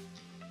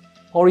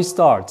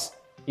 POLYSTAR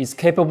is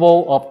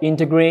capable of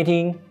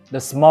integrating the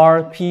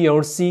smart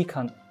PLC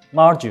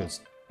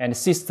modules and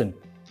system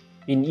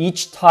in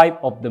each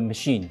type of the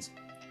machines.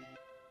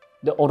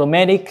 The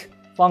automatic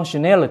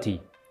functionality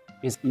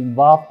is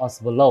involved as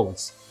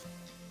follows: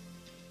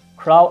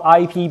 cloud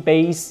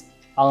IP-based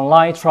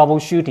online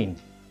troubleshooting,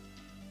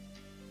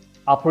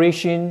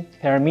 operation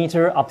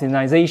parameter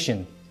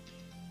optimization,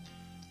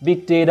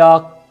 big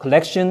data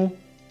collection,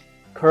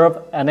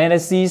 curve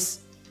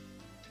analysis,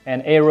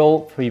 and error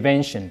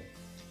prevention,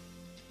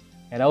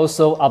 and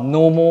also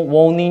abnormal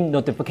warning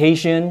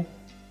notification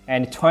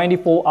and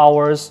 24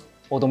 hours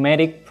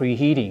automatic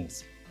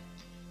preheatings.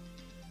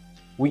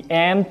 We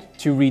aim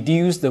to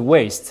reduce the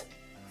waste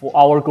for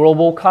our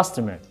global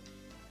customer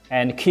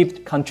and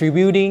keep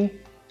contributing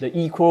the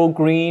equal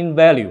green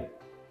value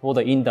for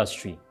the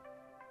industry.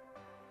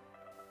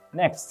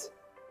 Next,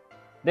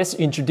 let's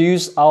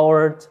introduce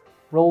our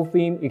blow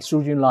film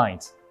extrusion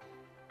lines.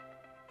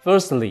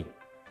 Firstly,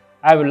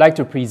 I would like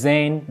to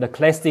present the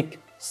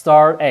classic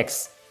Star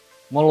X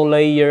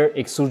monolayer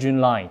extrusion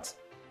line.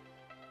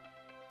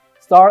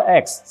 Star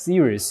X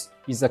series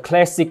is a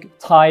classic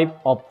type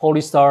of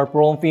POLYSTAR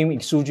blow film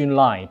extrusion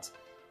line.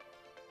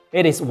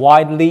 It is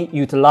widely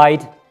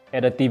utilized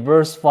at a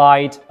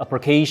diversified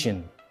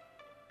application,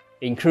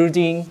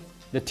 including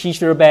the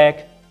t-shirt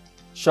bag,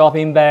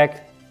 shopping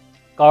bag,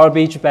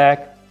 garbage bag,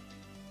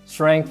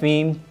 strength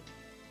film,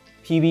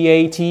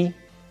 PBAT,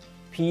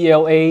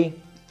 PLA,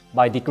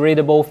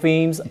 biodegradable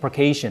films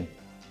application.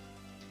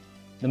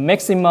 The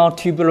maximum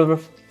tubular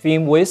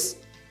film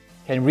width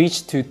can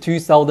reach to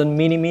 2000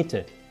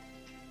 mm,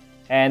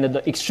 and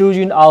the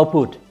extrusion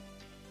output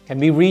can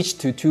be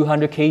reached to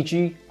 200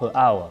 kg per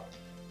hour.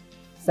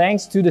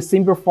 Thanks to the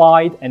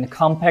simplified and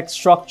compact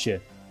structure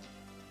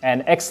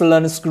and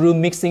excellent screw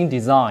mixing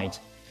design,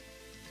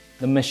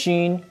 the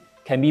machine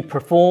can be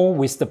performed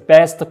with the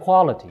best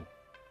quality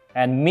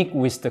and meet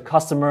with the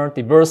customer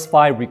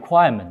diversified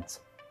requirements.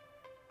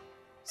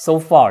 So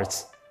far,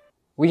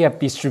 we have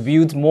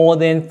distributed more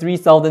than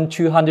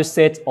 3,200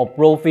 sets of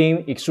blow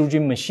film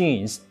extrusion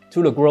machines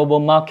to the global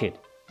market,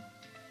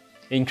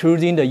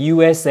 including the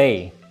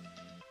USA,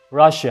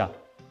 Russia,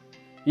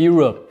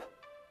 Europe,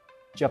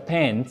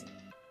 Japan,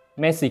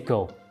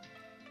 Mexico,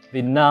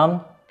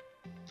 Vietnam,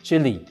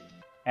 Chile,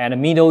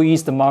 and Middle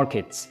East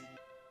markets.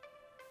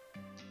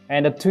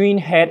 And the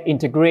twin-head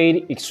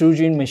integrated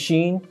extrusion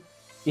machine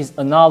is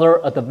another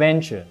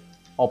advantage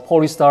of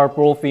POLYSTAR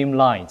blow film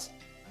lines.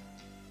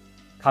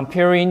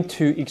 Comparing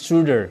to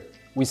extruder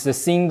with a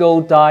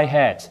single die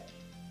head,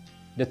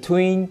 the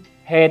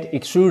twin-head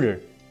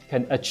extruder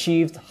can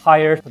achieve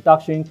higher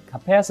production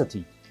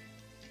capacity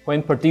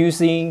when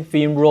producing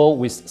film roll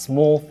with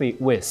small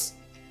widths,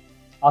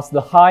 as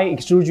the high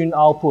extrusion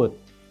output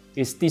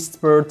is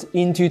dispersed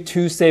into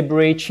two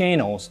separate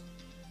channels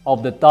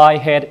of the die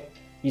head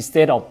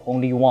instead of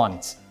only one.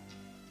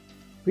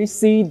 Please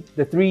see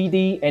the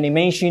 3D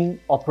animation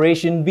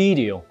operation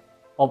video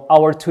of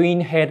our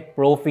twin-head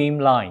blow film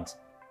lines.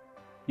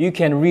 You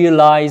can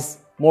realize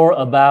more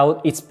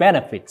about its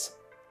benefits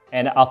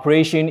and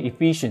operation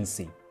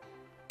efficiency.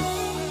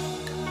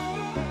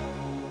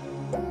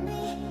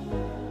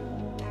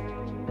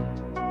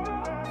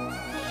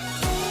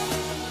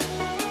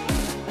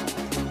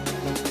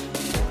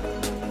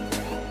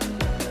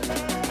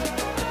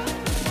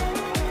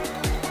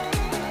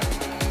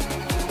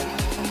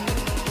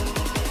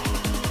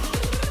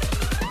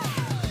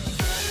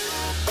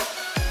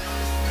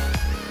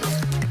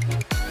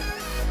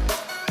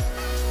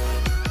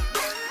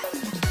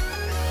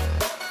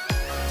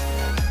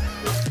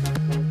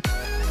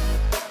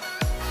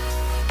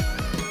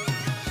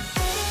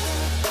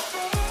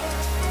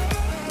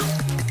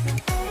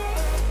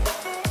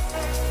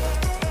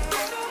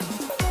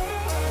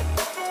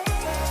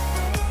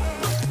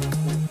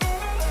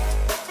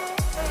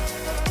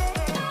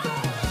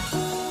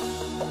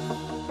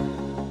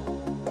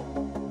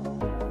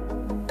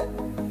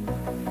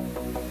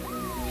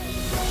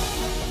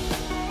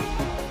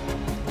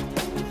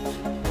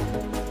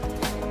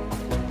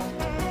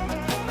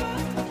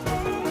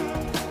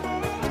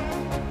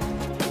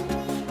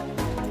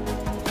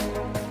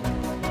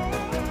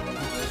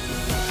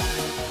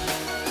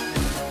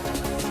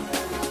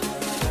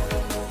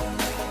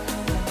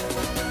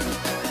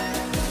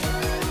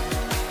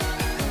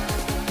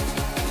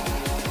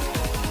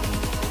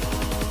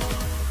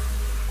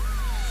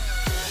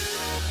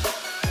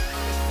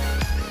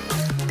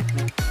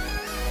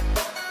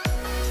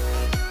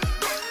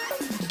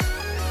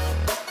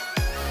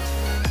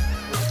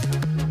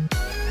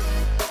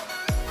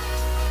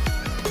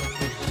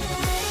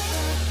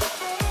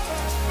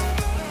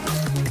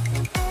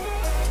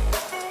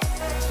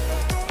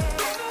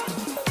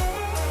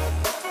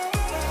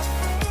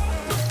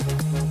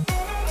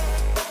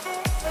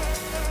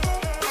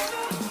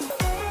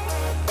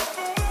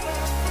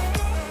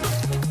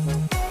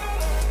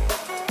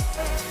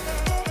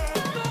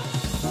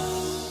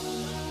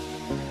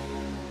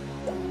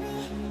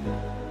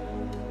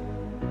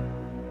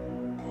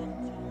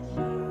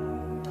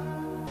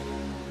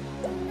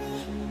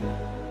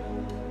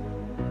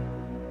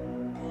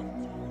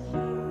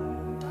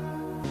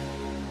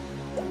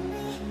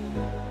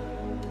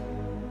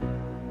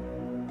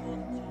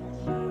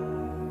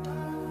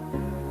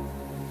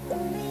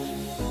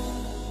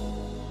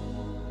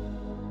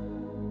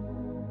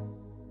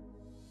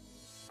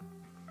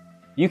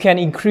 You can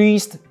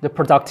increase the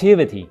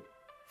productivity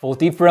for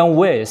different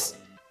widths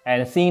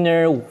and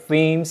thinner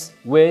films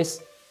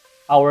with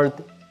our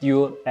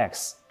Dual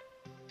X.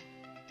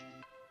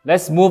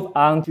 Let's move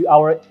on to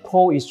our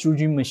cold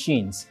extrusion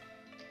machines.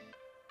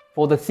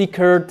 For the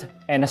thicker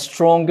and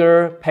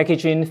stronger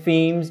packaging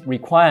film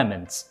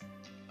requirements,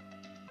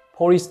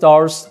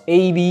 POLYSTAR's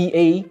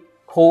ABA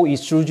cold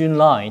extrusion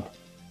line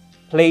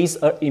plays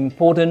an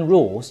important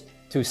role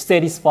to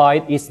satisfy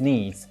its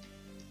needs.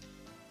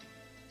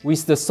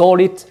 With the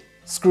solid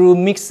screw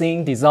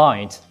mixing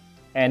design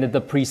and the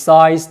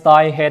precise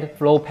die head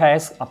flow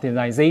path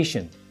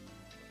optimization,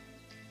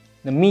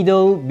 the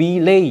middle B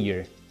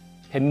layer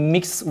can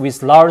mix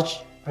with large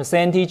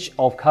percentage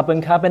of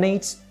carbon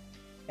carbonates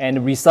and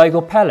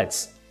recycled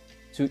pellets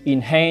to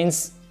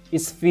enhance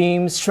its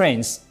film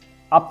strength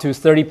up to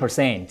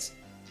 30%.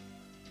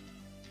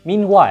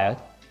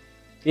 Meanwhile,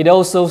 it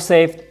also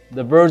saved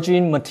the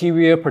virgin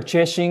material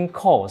purchasing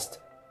cost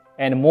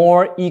and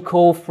more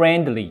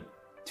eco-friendly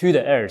to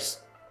the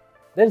earth.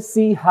 Let's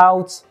see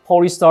how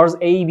POLYSTAR's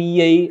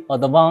ABA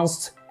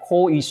advanced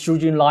cold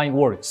extrusion line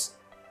works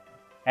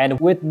and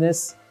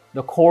witness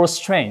the core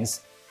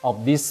strengths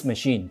of these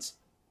machines.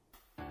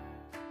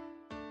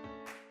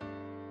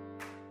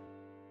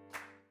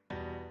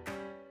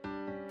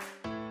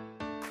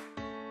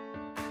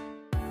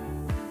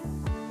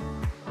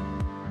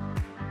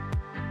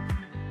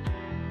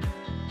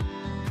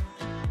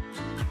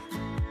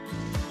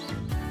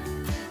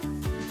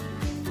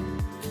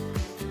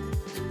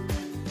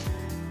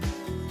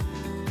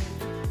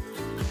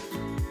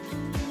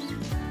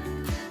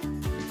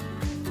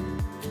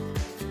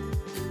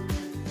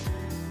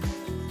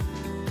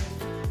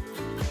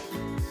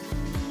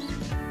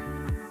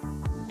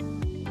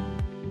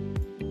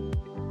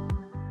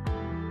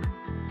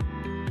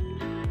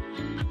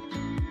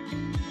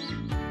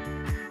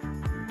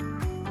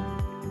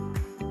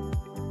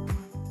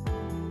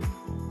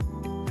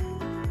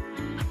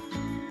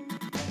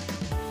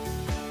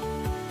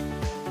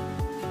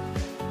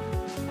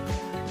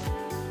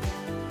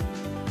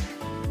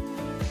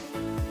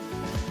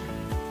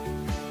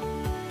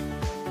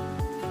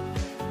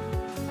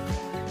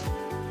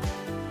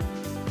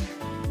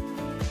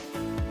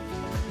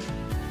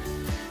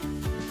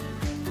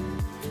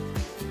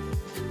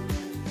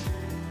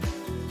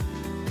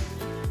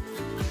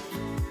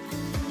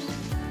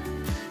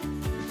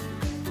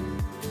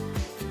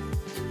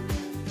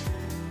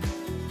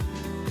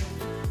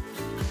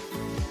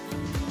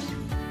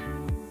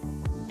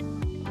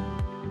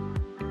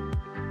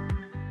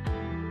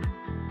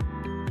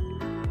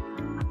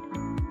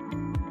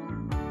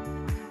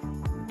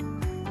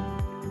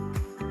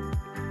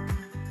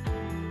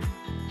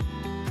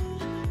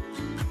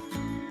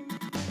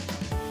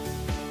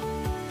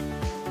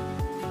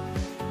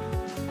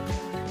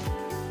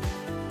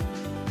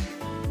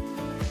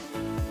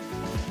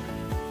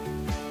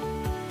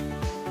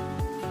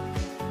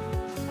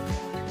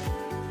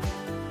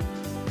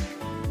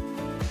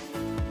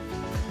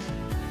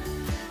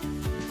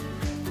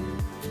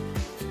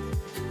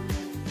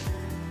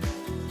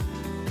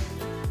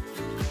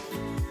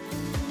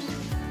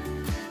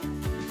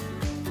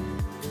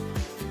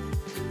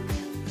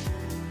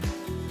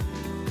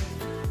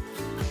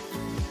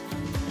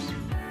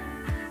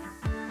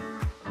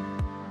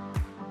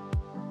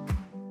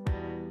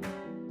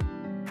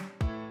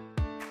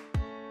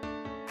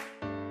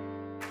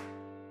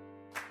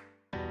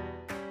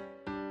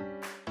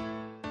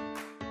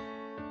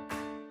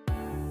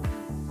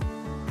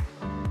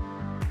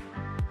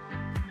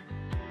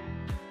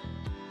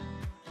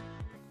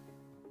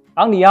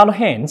 On the other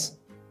hand,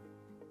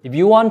 if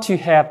you want to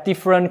have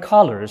different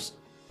colors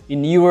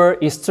in your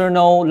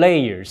external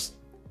layers,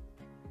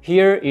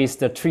 here is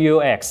the Trio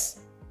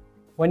X.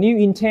 When you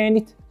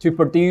intend to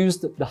produce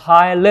the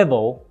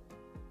high-level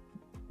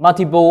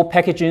multiple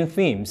packaging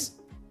themes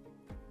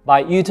by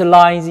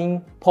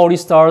utilizing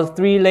POLYSTAR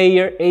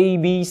 3-layer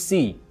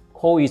ABC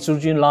cold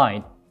extrusion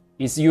line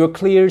is your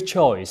clear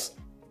choice.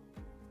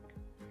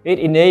 It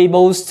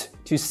enables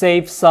to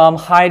save some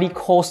highly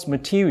cost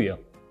material,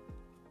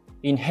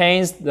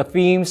 enhance the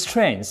film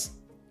strength,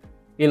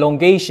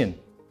 elongation,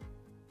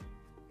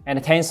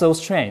 and tensile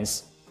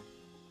strength,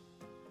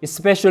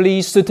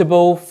 especially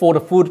suitable for the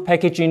food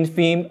packaging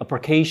film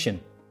application.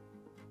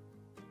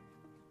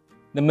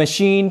 The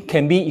machine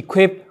can be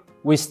equipped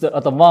with the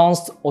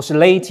advanced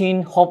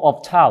oscillating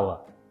hop-up tower,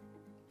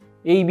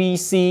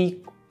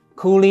 ABC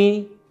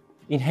cooling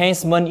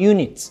enhancement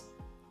units,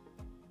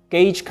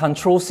 gauge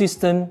control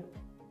system,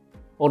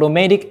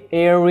 automatic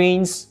air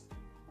rings,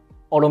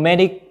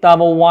 automatic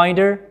double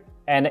winder,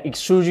 and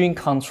extrusion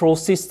control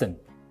system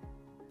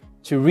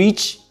to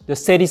reach the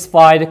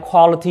satisfied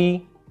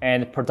quality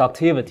and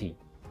productivity.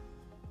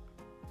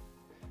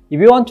 If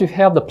you want to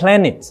help the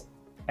planet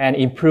and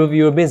improve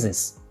your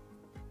business,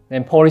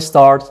 then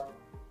POLYSTAR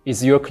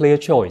is your clear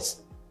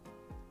choice.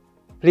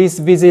 Please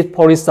visit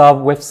POLYSTAR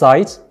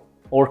website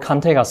or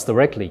contact us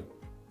directly.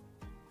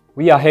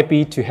 We are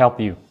happy to help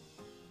you.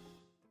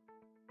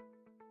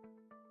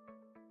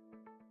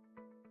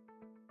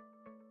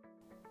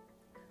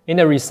 In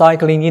the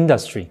recycling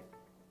industry,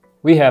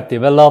 we have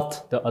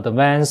developed the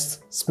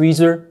advanced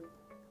squeezer,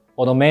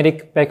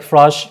 automatic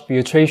backflush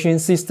filtration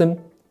system,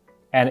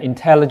 and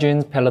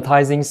intelligent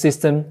pelletizing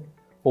system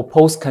for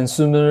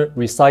post-consumer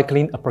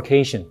recycling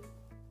application.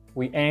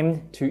 We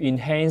aim to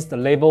enhance the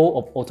level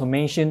of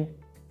automation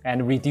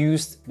and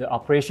reduce the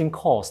operation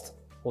cost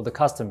for the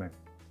customer.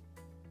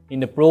 In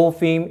the blow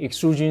film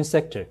extrusion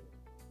sector,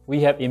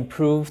 we have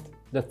improved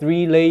the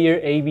 3-layer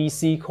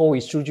ABC cold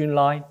extrusion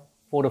line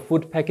for the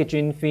food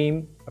packaging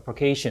film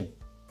application.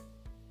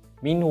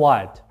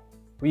 Meanwhile,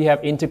 we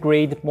have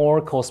integrated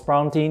more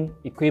corresponding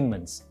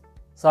equipments,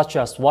 such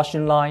as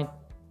washing line,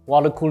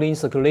 water cooling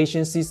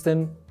circulation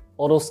system,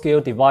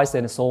 auto-scale device,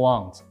 and so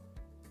on.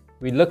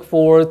 We look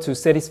forward to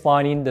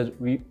satisfying the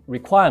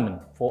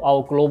requirement for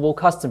our global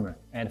customer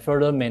and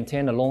further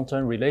maintain a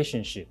long-term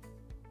relationship.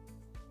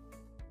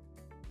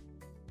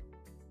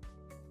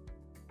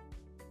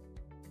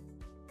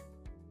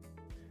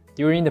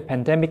 During the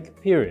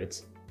pandemic period,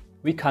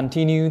 we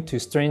continue to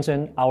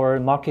strengthen our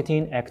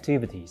marketing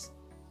activities,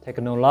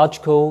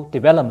 technological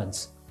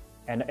developments,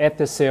 and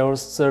after-sales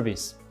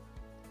service,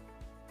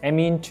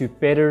 aiming to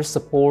better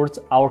support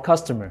our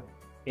customer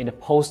in the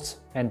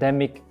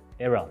post-pandemic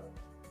era.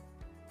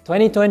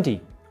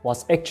 2020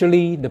 was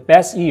actually the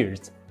best year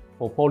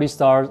for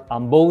POLYSTAR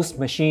on both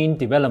machine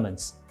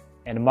developments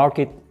and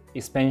market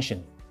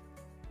expansion.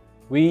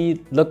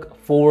 We look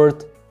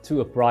forward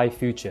to a bright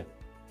future.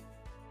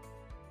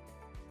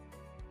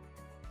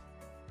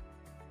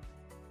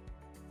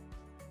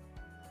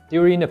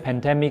 During the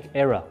pandemic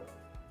era,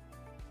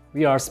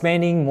 we are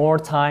spending more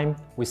time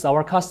with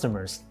our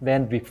customers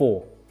than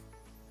before,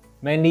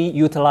 mainly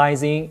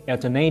utilizing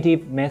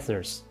alternative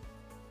methods,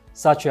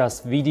 such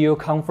as video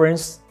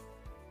conference,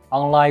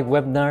 online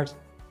webinars,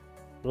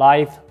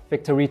 live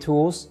factory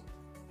tours,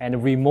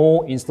 and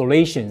remote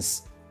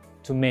installations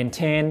to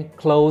maintain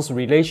close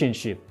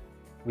relationship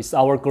with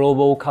our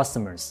global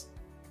customers.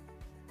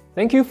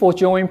 Thank you for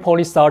joining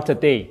POLYSTAR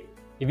today.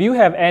 If you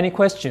have any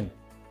question,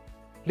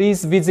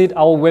 please visit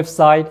our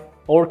website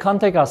or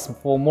contact us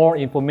for more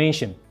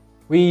information.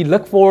 We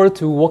look forward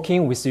to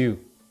working with you.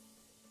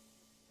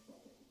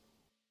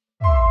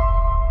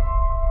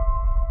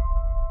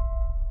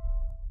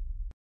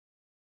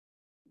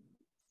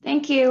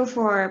 Thank you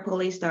for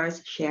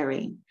POLYSTAR's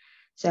sharing.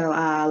 So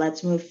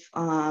let's move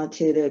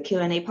to the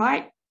Q&A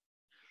part.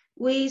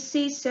 We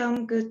see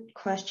some good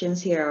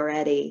questions here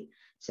already.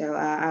 So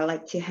I'd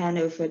like to hand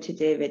over to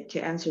David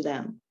to answer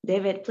them.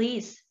 David,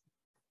 please.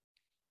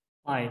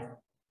 Hi,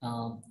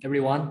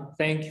 everyone.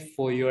 Thank you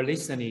for your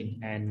listening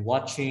and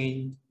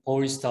watching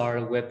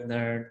POLYSTAR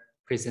webinar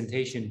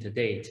presentation to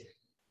date.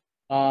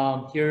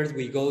 Here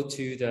we go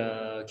to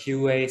the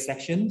QA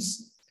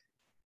sections.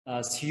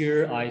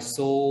 Here I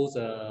saw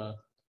the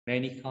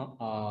many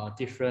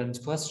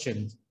different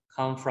questions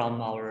come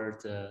from our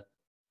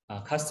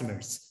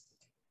customers.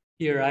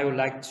 Here I would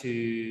like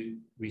to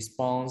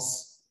respond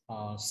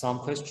some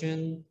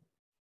questions,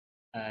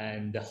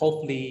 and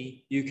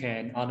hopefully you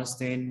can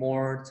understand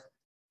more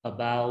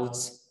about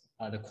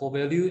the core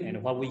value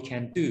and what we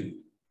can do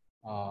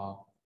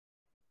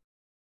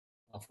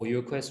for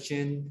your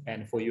question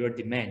and for your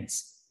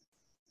demands.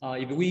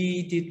 If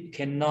we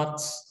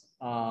cannot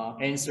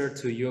answer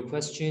to your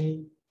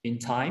question in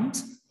time,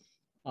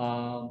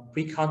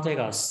 please contact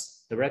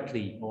us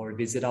directly or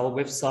visit our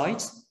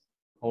website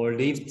or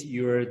leave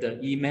the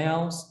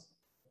emails,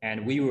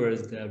 and we will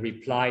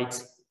reply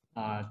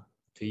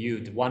to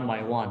you one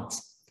by one.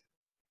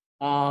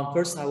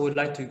 First, I would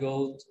like to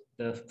go to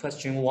the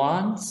question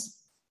 1.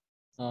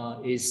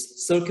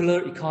 is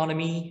circular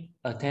economy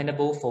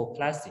attainable for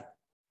plastic?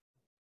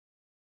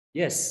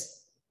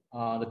 Yes,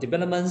 the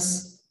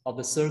developments of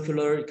the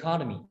circular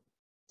economy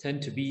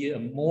tend to be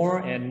more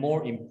and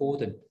more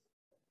important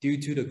due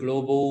to the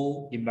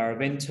global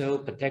environmental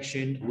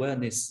protection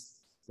awareness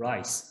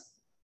rise.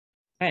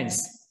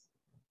 Hence,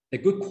 the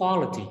good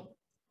quality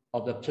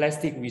of the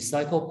plastic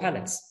recycled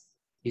pellets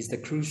is the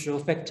crucial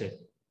factor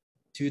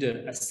to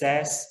the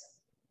access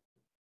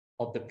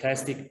of the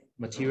plastic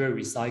material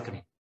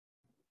recycling.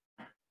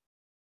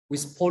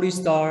 With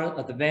POLYSTAR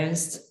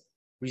advanced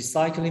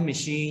recycling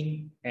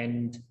machine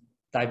and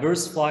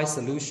diversified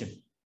solution,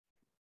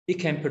 it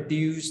can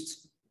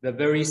produce the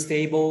very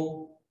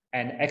stable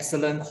and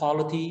excellent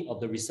quality of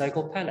the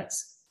recycled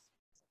pellets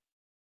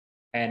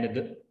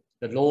and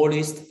the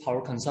lowest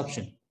power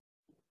consumption.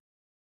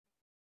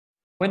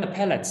 When the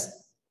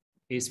pellets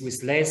is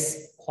with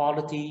less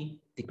quality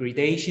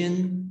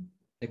degradation,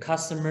 the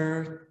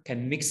customer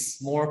can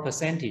mix more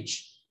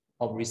percentage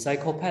of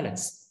recycled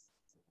pellets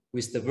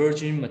with the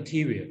virgin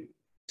material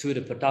to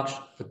the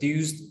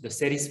produce the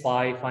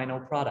satisfied final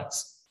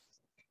products.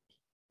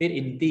 It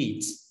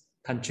indeed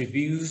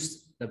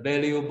contributes the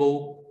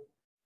valuable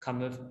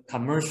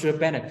commercial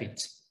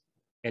benefit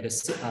at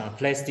the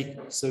plastic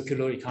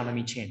circular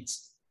economy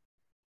chains.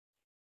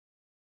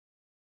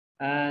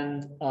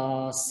 And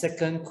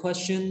second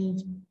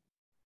question,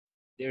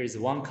 there is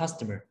one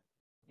customer.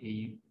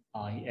 He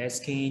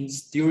asking,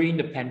 during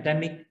the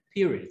pandemic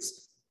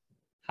periods,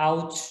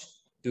 how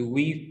do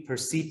we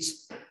proceed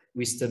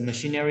with the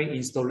machinery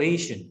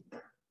installation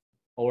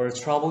or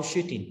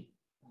troubleshooting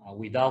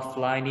without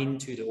flying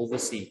to the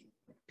overseas?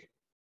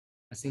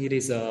 I think it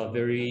is a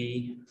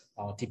very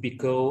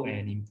typical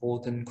and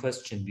important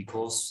question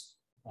because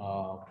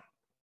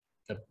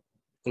the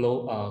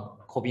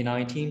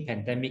COVID-19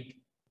 pandemic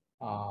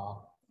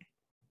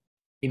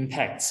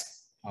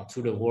impacts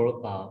to the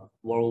world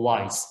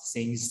worldwide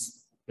since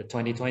the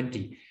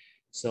 2020.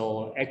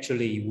 So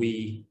actually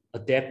we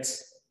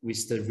adapt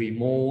with the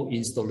remote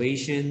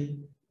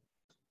installation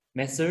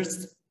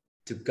methods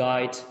to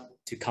guide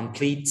to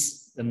complete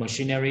the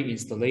machinery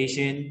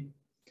installation,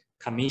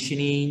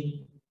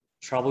 commissioning,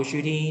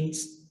 troubleshooting,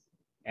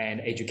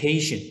 and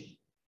education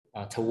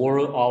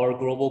toward our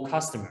global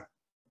customer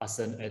as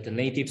an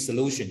alternative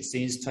solution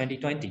since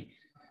 2020.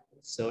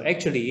 So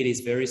actually it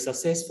is very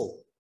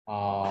successful.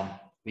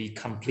 We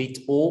complete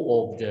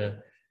all of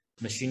the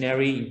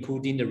machinery,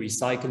 including the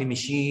recycling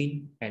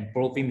machine and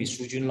Profim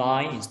extrusion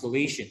line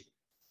installation,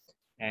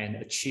 and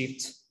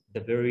achieved the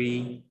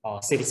very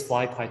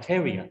satisfied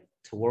criteria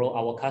toward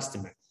our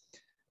customer.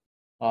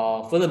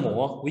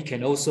 Furthermore, we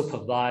can also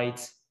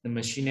provide the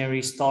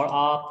machinery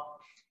startup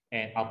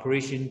and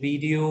operation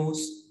videos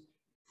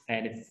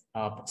and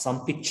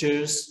some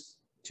pictures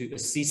to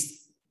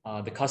assist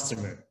the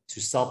customer to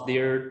solve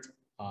their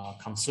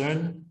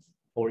concern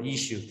or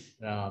issue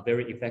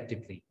very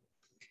effectively.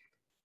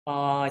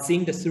 I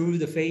think that through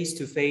the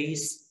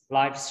face-to-face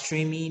live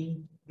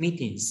streaming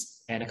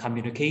meetings and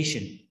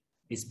communication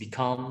is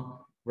become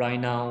right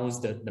now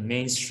the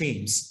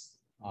mainstreams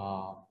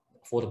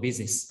for the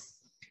business.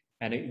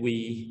 And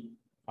we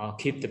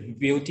keep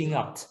building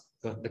up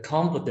the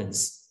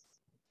confidence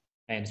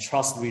and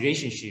trust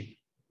relationship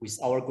with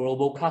our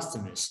global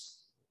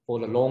customers for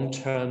the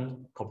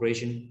long-term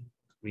cooperation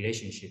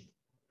relationship.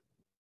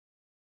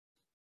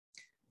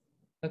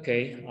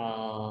 Okay,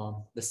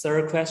 the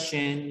third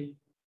question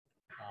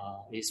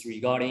is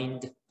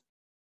regarding,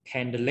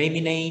 can the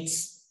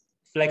laminates,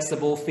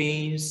 flexible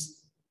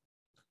films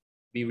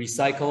be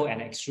recycled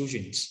and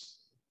extrusions?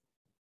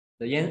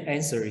 The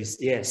answer is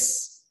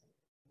yes.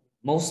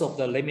 Most of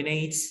the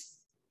laminates,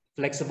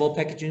 flexible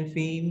packaging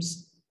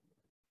films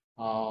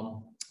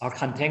are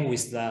contained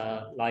with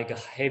like a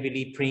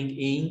heavily print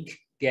ink,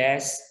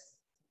 gas,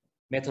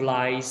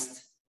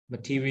 metallized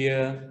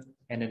material,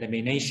 and a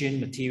lamination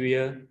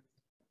material.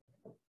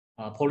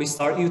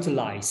 POLYSTAR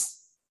utilized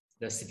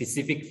the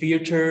specific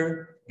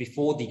filter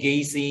before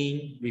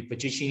degazing,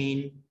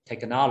 repositioning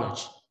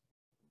technology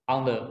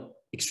on the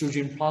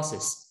extrusion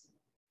process.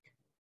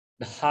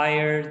 The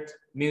higher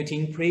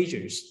melting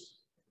pressures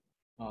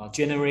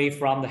generated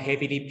from the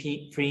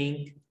heavily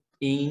print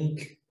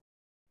ink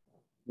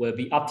will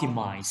be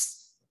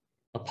optimized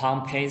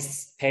upon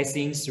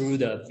passing through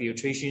the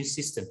filtration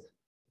system,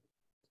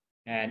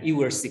 and it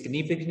will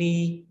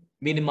significantly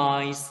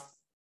minimize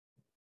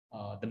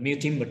the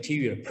melting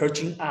material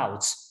purging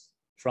out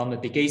from the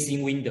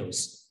degazing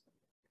windows,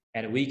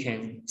 and we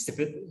can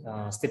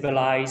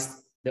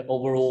stabilize the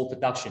overall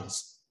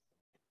productions.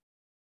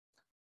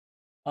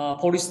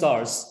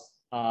 POLYSTAR's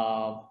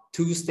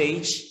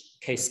two-stage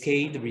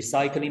cascade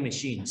recycling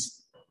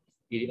machines.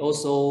 It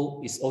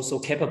is also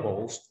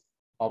capable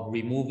of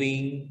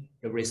removing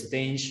the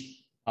residence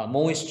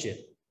moisture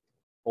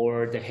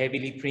or the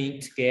heavily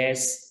print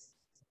gas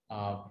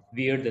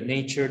via the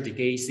nature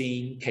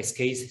degazing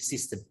cascade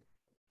system.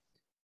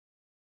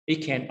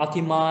 It can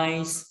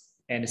optimize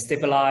and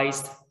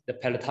stabilize the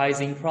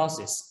pelletizing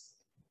process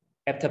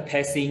after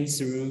passing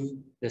through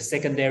the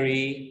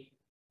secondary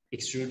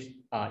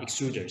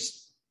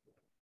extruders.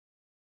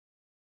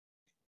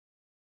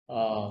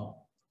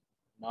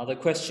 Another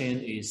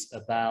question is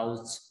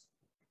about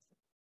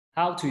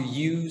how to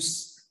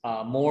use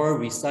more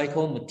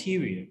recycled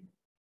material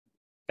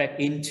back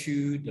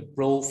into the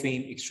blow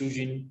film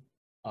extrusion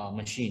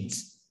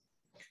machines.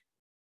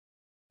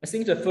 I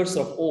think that first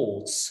of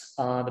all,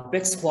 the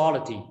best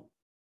quality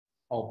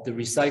of the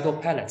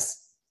recycled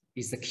pellets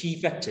is the key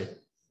factor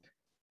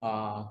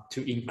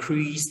to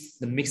increase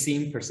the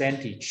mixing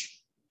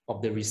percentage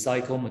of the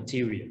recycled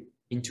material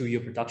into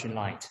your production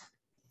line.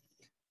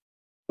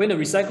 When the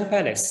recycled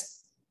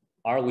pellets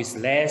are with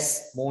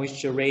less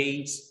moisture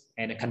rates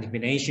and a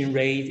contamination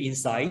rate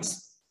inside,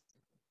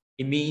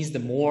 it means the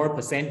more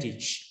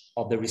percentage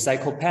of the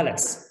recycled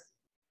pellets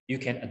you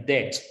can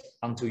adapt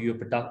onto your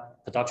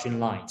production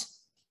line.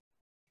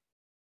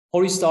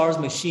 POLYSTAR's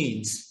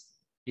machines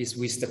is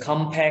with the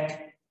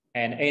compact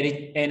and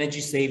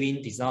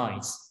energy-saving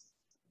designs.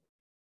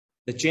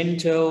 The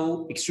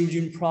gentle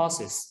extrusion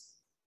process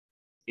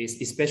is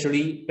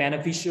especially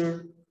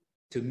beneficial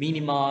to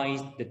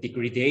minimize the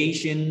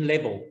degradation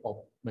level of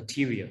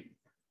material.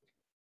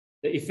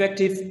 The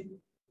effective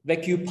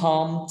vacuum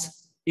pumped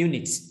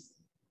units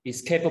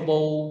is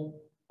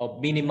capable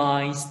of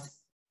minimizing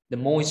the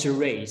moisture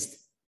raised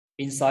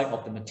inside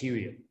of the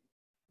material.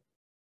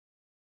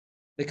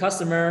 The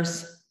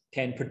customers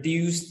can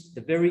produce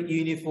the very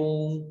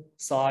uniform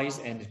size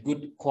and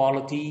good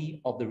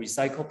quality of the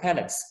recycled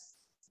pellets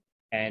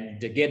and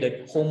get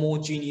a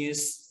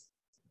homogeneous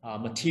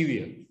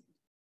material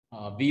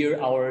via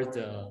our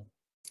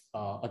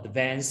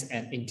advanced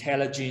and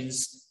intelligent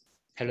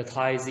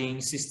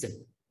pelletizing system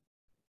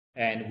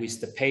and with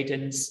the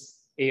patent's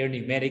air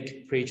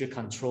pneumatic pressure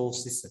control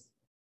system.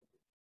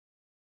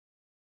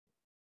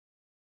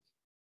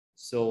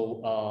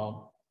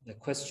 So the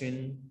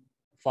question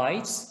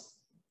 5,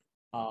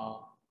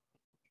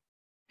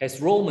 has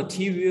raw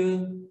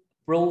material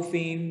blow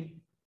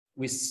film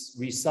with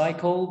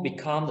recycle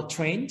become the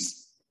trend?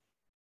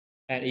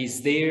 And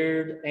is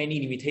there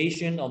any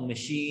limitation on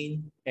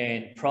machine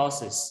and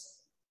process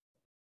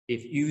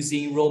if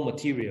using raw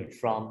material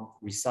from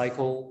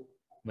recycled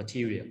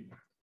material?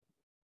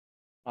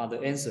 The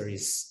answer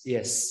is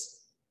yes.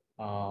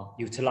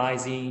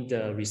 Utilizing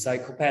the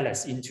recycled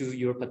pellets into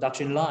your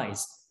production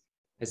lines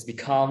has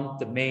become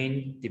the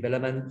main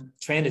development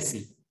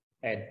tendency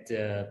at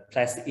the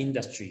plastic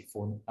industry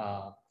for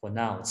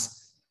now,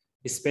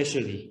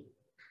 especially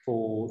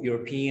for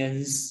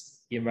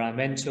Europeans'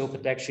 environmental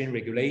protection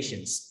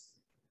regulations.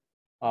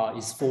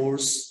 It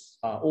forces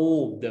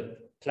all the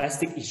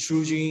plastic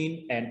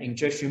extrusion and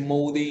injection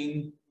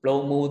molding,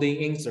 blow molding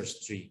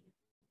industry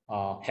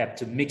have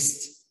to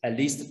mix at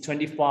least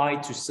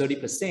 25 to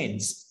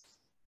 30%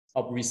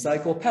 of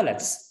recycled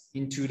pellets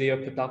into their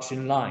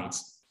production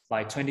lines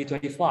by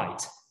 2025.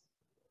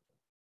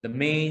 The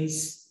main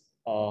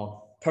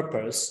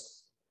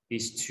purpose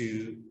is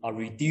to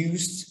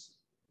reduce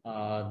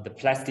the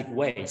plastic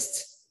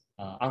waste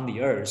on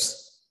the earth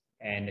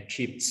and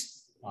keep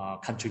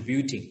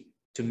contributing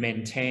to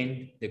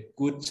maintain the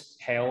good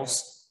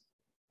health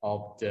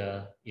of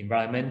the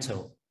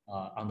environmental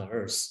on the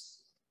earth.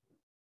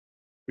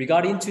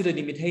 Regarding to the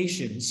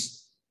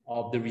limitations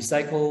of the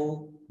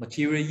recycled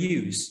material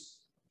use,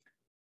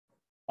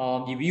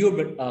 if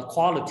your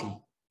quality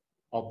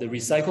of the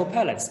recycled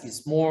pellets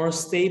is more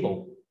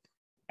stable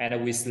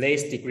and with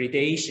less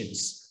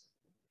degradations,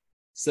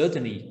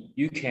 certainly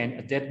you can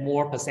adapt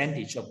more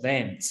percentage of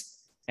them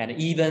and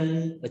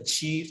even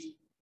achieve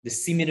the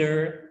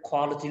similar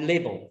quality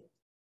level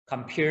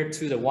compared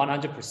to the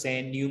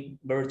 100% new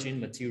virgin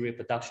material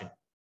production,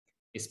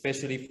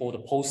 especially for the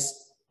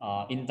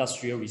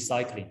post-industrial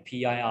recycling,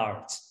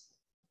 PIR.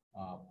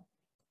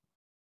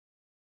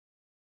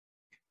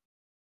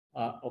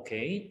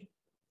 Okay,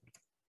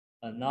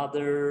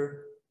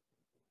 another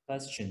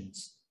question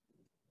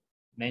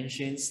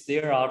mentions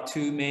there are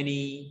too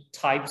many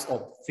types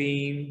of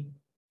film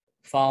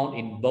found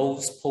in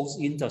both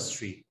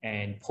post-industry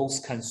and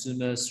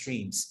post-consumer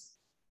streams,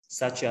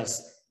 such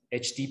as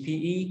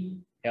HDPE,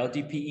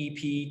 LDPE,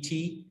 PET,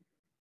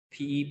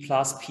 PE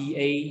plus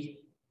PA,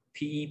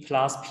 PE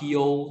plus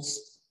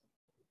POs.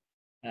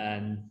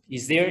 And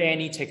is there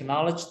any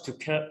technology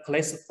to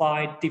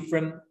classify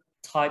different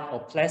type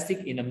of plastic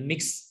in a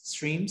mixed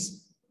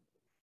streams?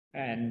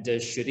 And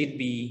should it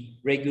be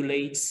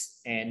regulates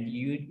and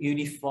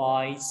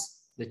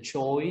unifies the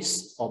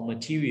choice of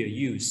material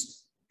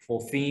use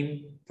for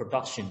film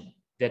production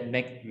that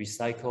make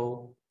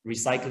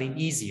recycling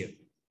easier?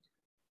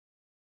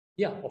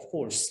 Yeah, of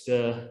course,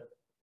 the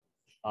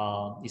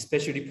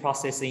especially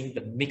processing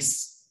the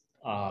mix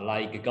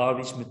like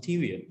garbage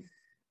material,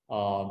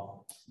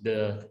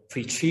 the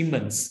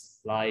pre-treatments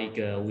like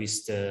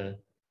with the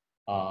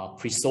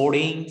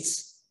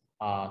pre-sortings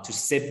to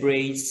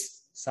separate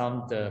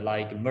some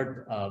like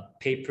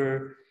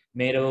paper,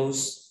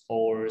 metals,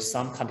 or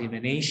some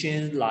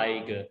contamination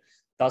like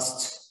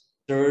dust,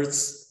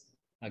 dirts,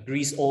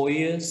 grease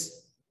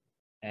oils,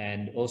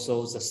 and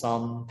also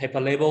some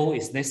paper label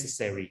is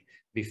necessary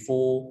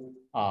before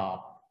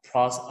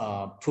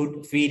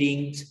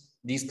feeding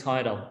this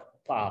kind of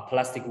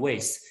plastic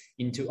waste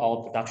into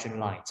our production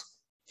line.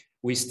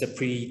 With the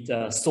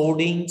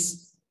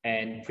pre-sortings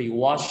and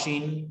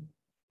pre-washing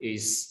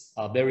is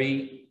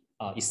very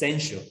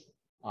essential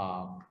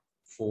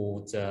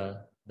for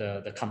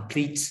the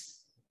complete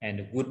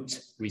and good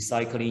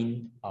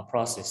recycling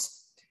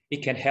process.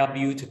 It can help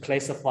you to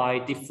classify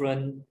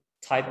different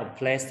type of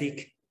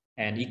plastic,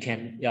 and you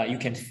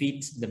can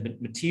feed the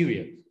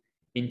material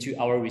into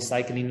our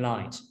recycling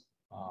line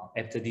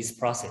after this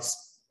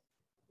process.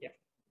 Yeah,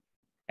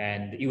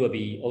 and it will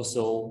be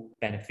also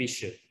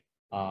beneficial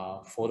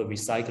for the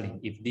recycling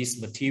if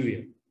these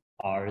material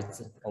are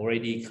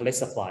already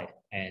classified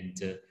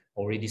and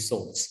already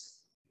sold.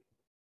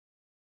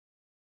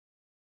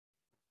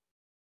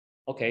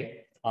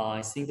 Okay,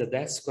 I think the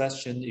next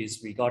question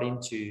is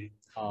regarding to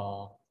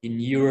in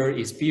your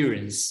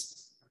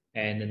experience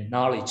and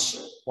knowledge,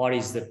 what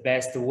is the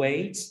best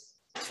way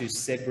to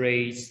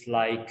separate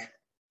like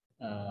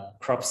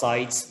crop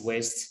sites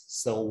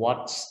waste? So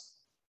what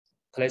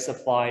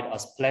classified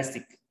as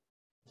plastic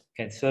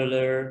can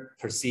further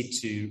proceed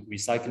to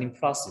recycling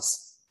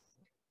process?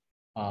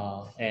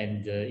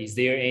 And is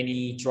there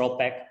any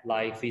drawback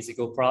like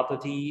physical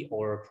property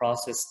or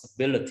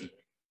processability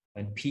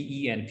when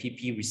PE and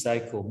PP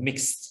recycle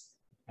mixed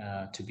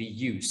to be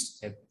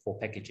used for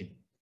packaging?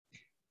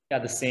 Yeah,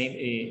 the same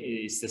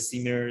is the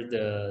similar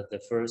the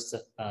first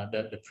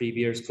the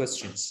previous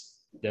questions.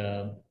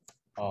 The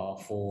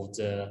for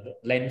the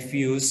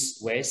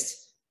landfills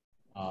waste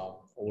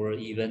or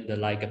even the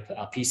like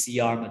a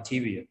PCR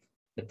material,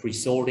 the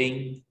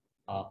pre-sorting,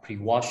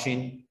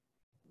 pre-washing,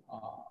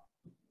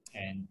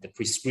 and the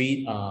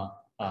pre-screen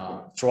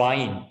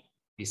drying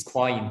is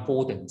quite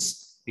important,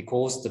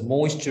 because the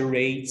moisture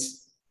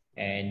rates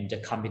and the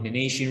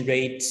contamination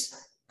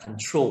rates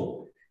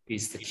control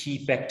is the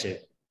key factor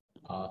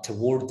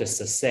toward the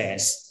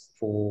success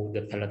for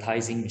the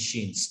pelletizing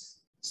machines.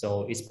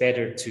 So it's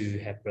better to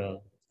have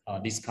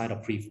this kind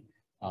of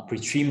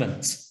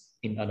pre-treatment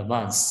in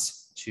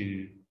advance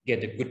to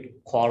get a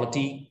good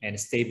quality and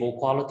stable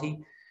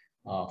quality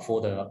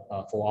for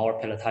our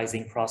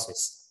pelletizing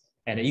process.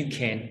 And you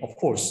can, of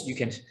course, you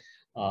can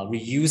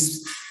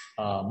reuse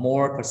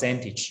more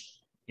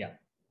percentage. Yeah.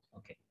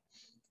 Okay.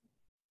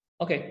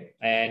 Okay.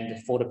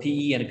 And for the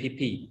PE and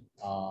PP,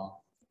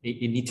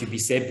 it needs to be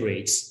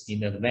separated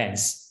in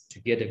advance to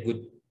get a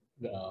good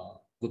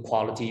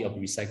quality of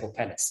recycled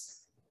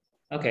pellets.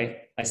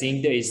 Okay, I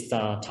think there is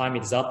time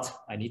is up.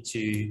 I need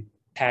to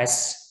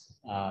pass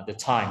the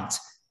time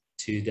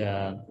to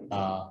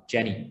the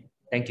Jenny.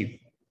 Thank you.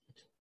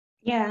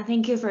 Yeah,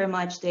 thank you very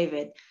much,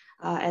 David.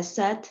 As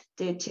said,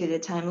 due to the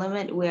time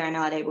limit, we are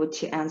not able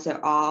to answer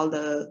all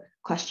the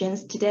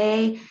questions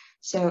today.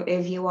 So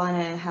if you want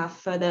to have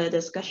further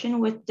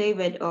discussion with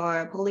David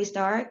or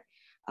POLYSTAR,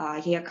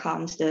 here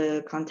comes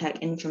the contact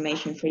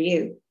information for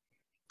you.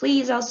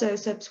 Please also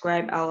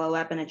subscribe our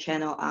webinar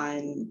channel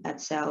on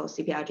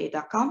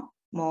adsalecprj.com.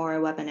 More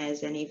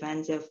webinars and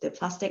events of the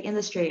plastic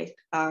industry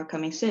are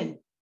coming soon.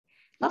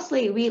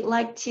 Lastly, we'd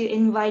like to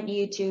invite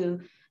you to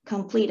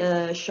complete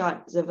a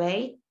short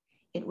survey.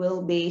 It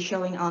will be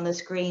showing on the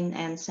screen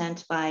and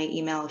sent by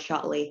email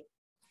shortly.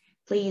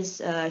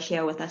 Please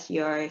share with us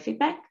your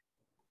feedback.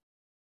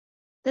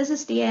 This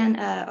is the end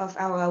of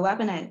our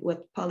webinar with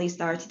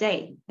POLYSTAR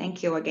today.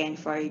 Thank you again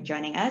for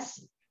joining us.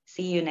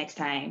 See you next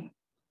time.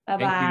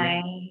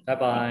 Bye-bye.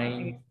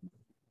 Bye-bye.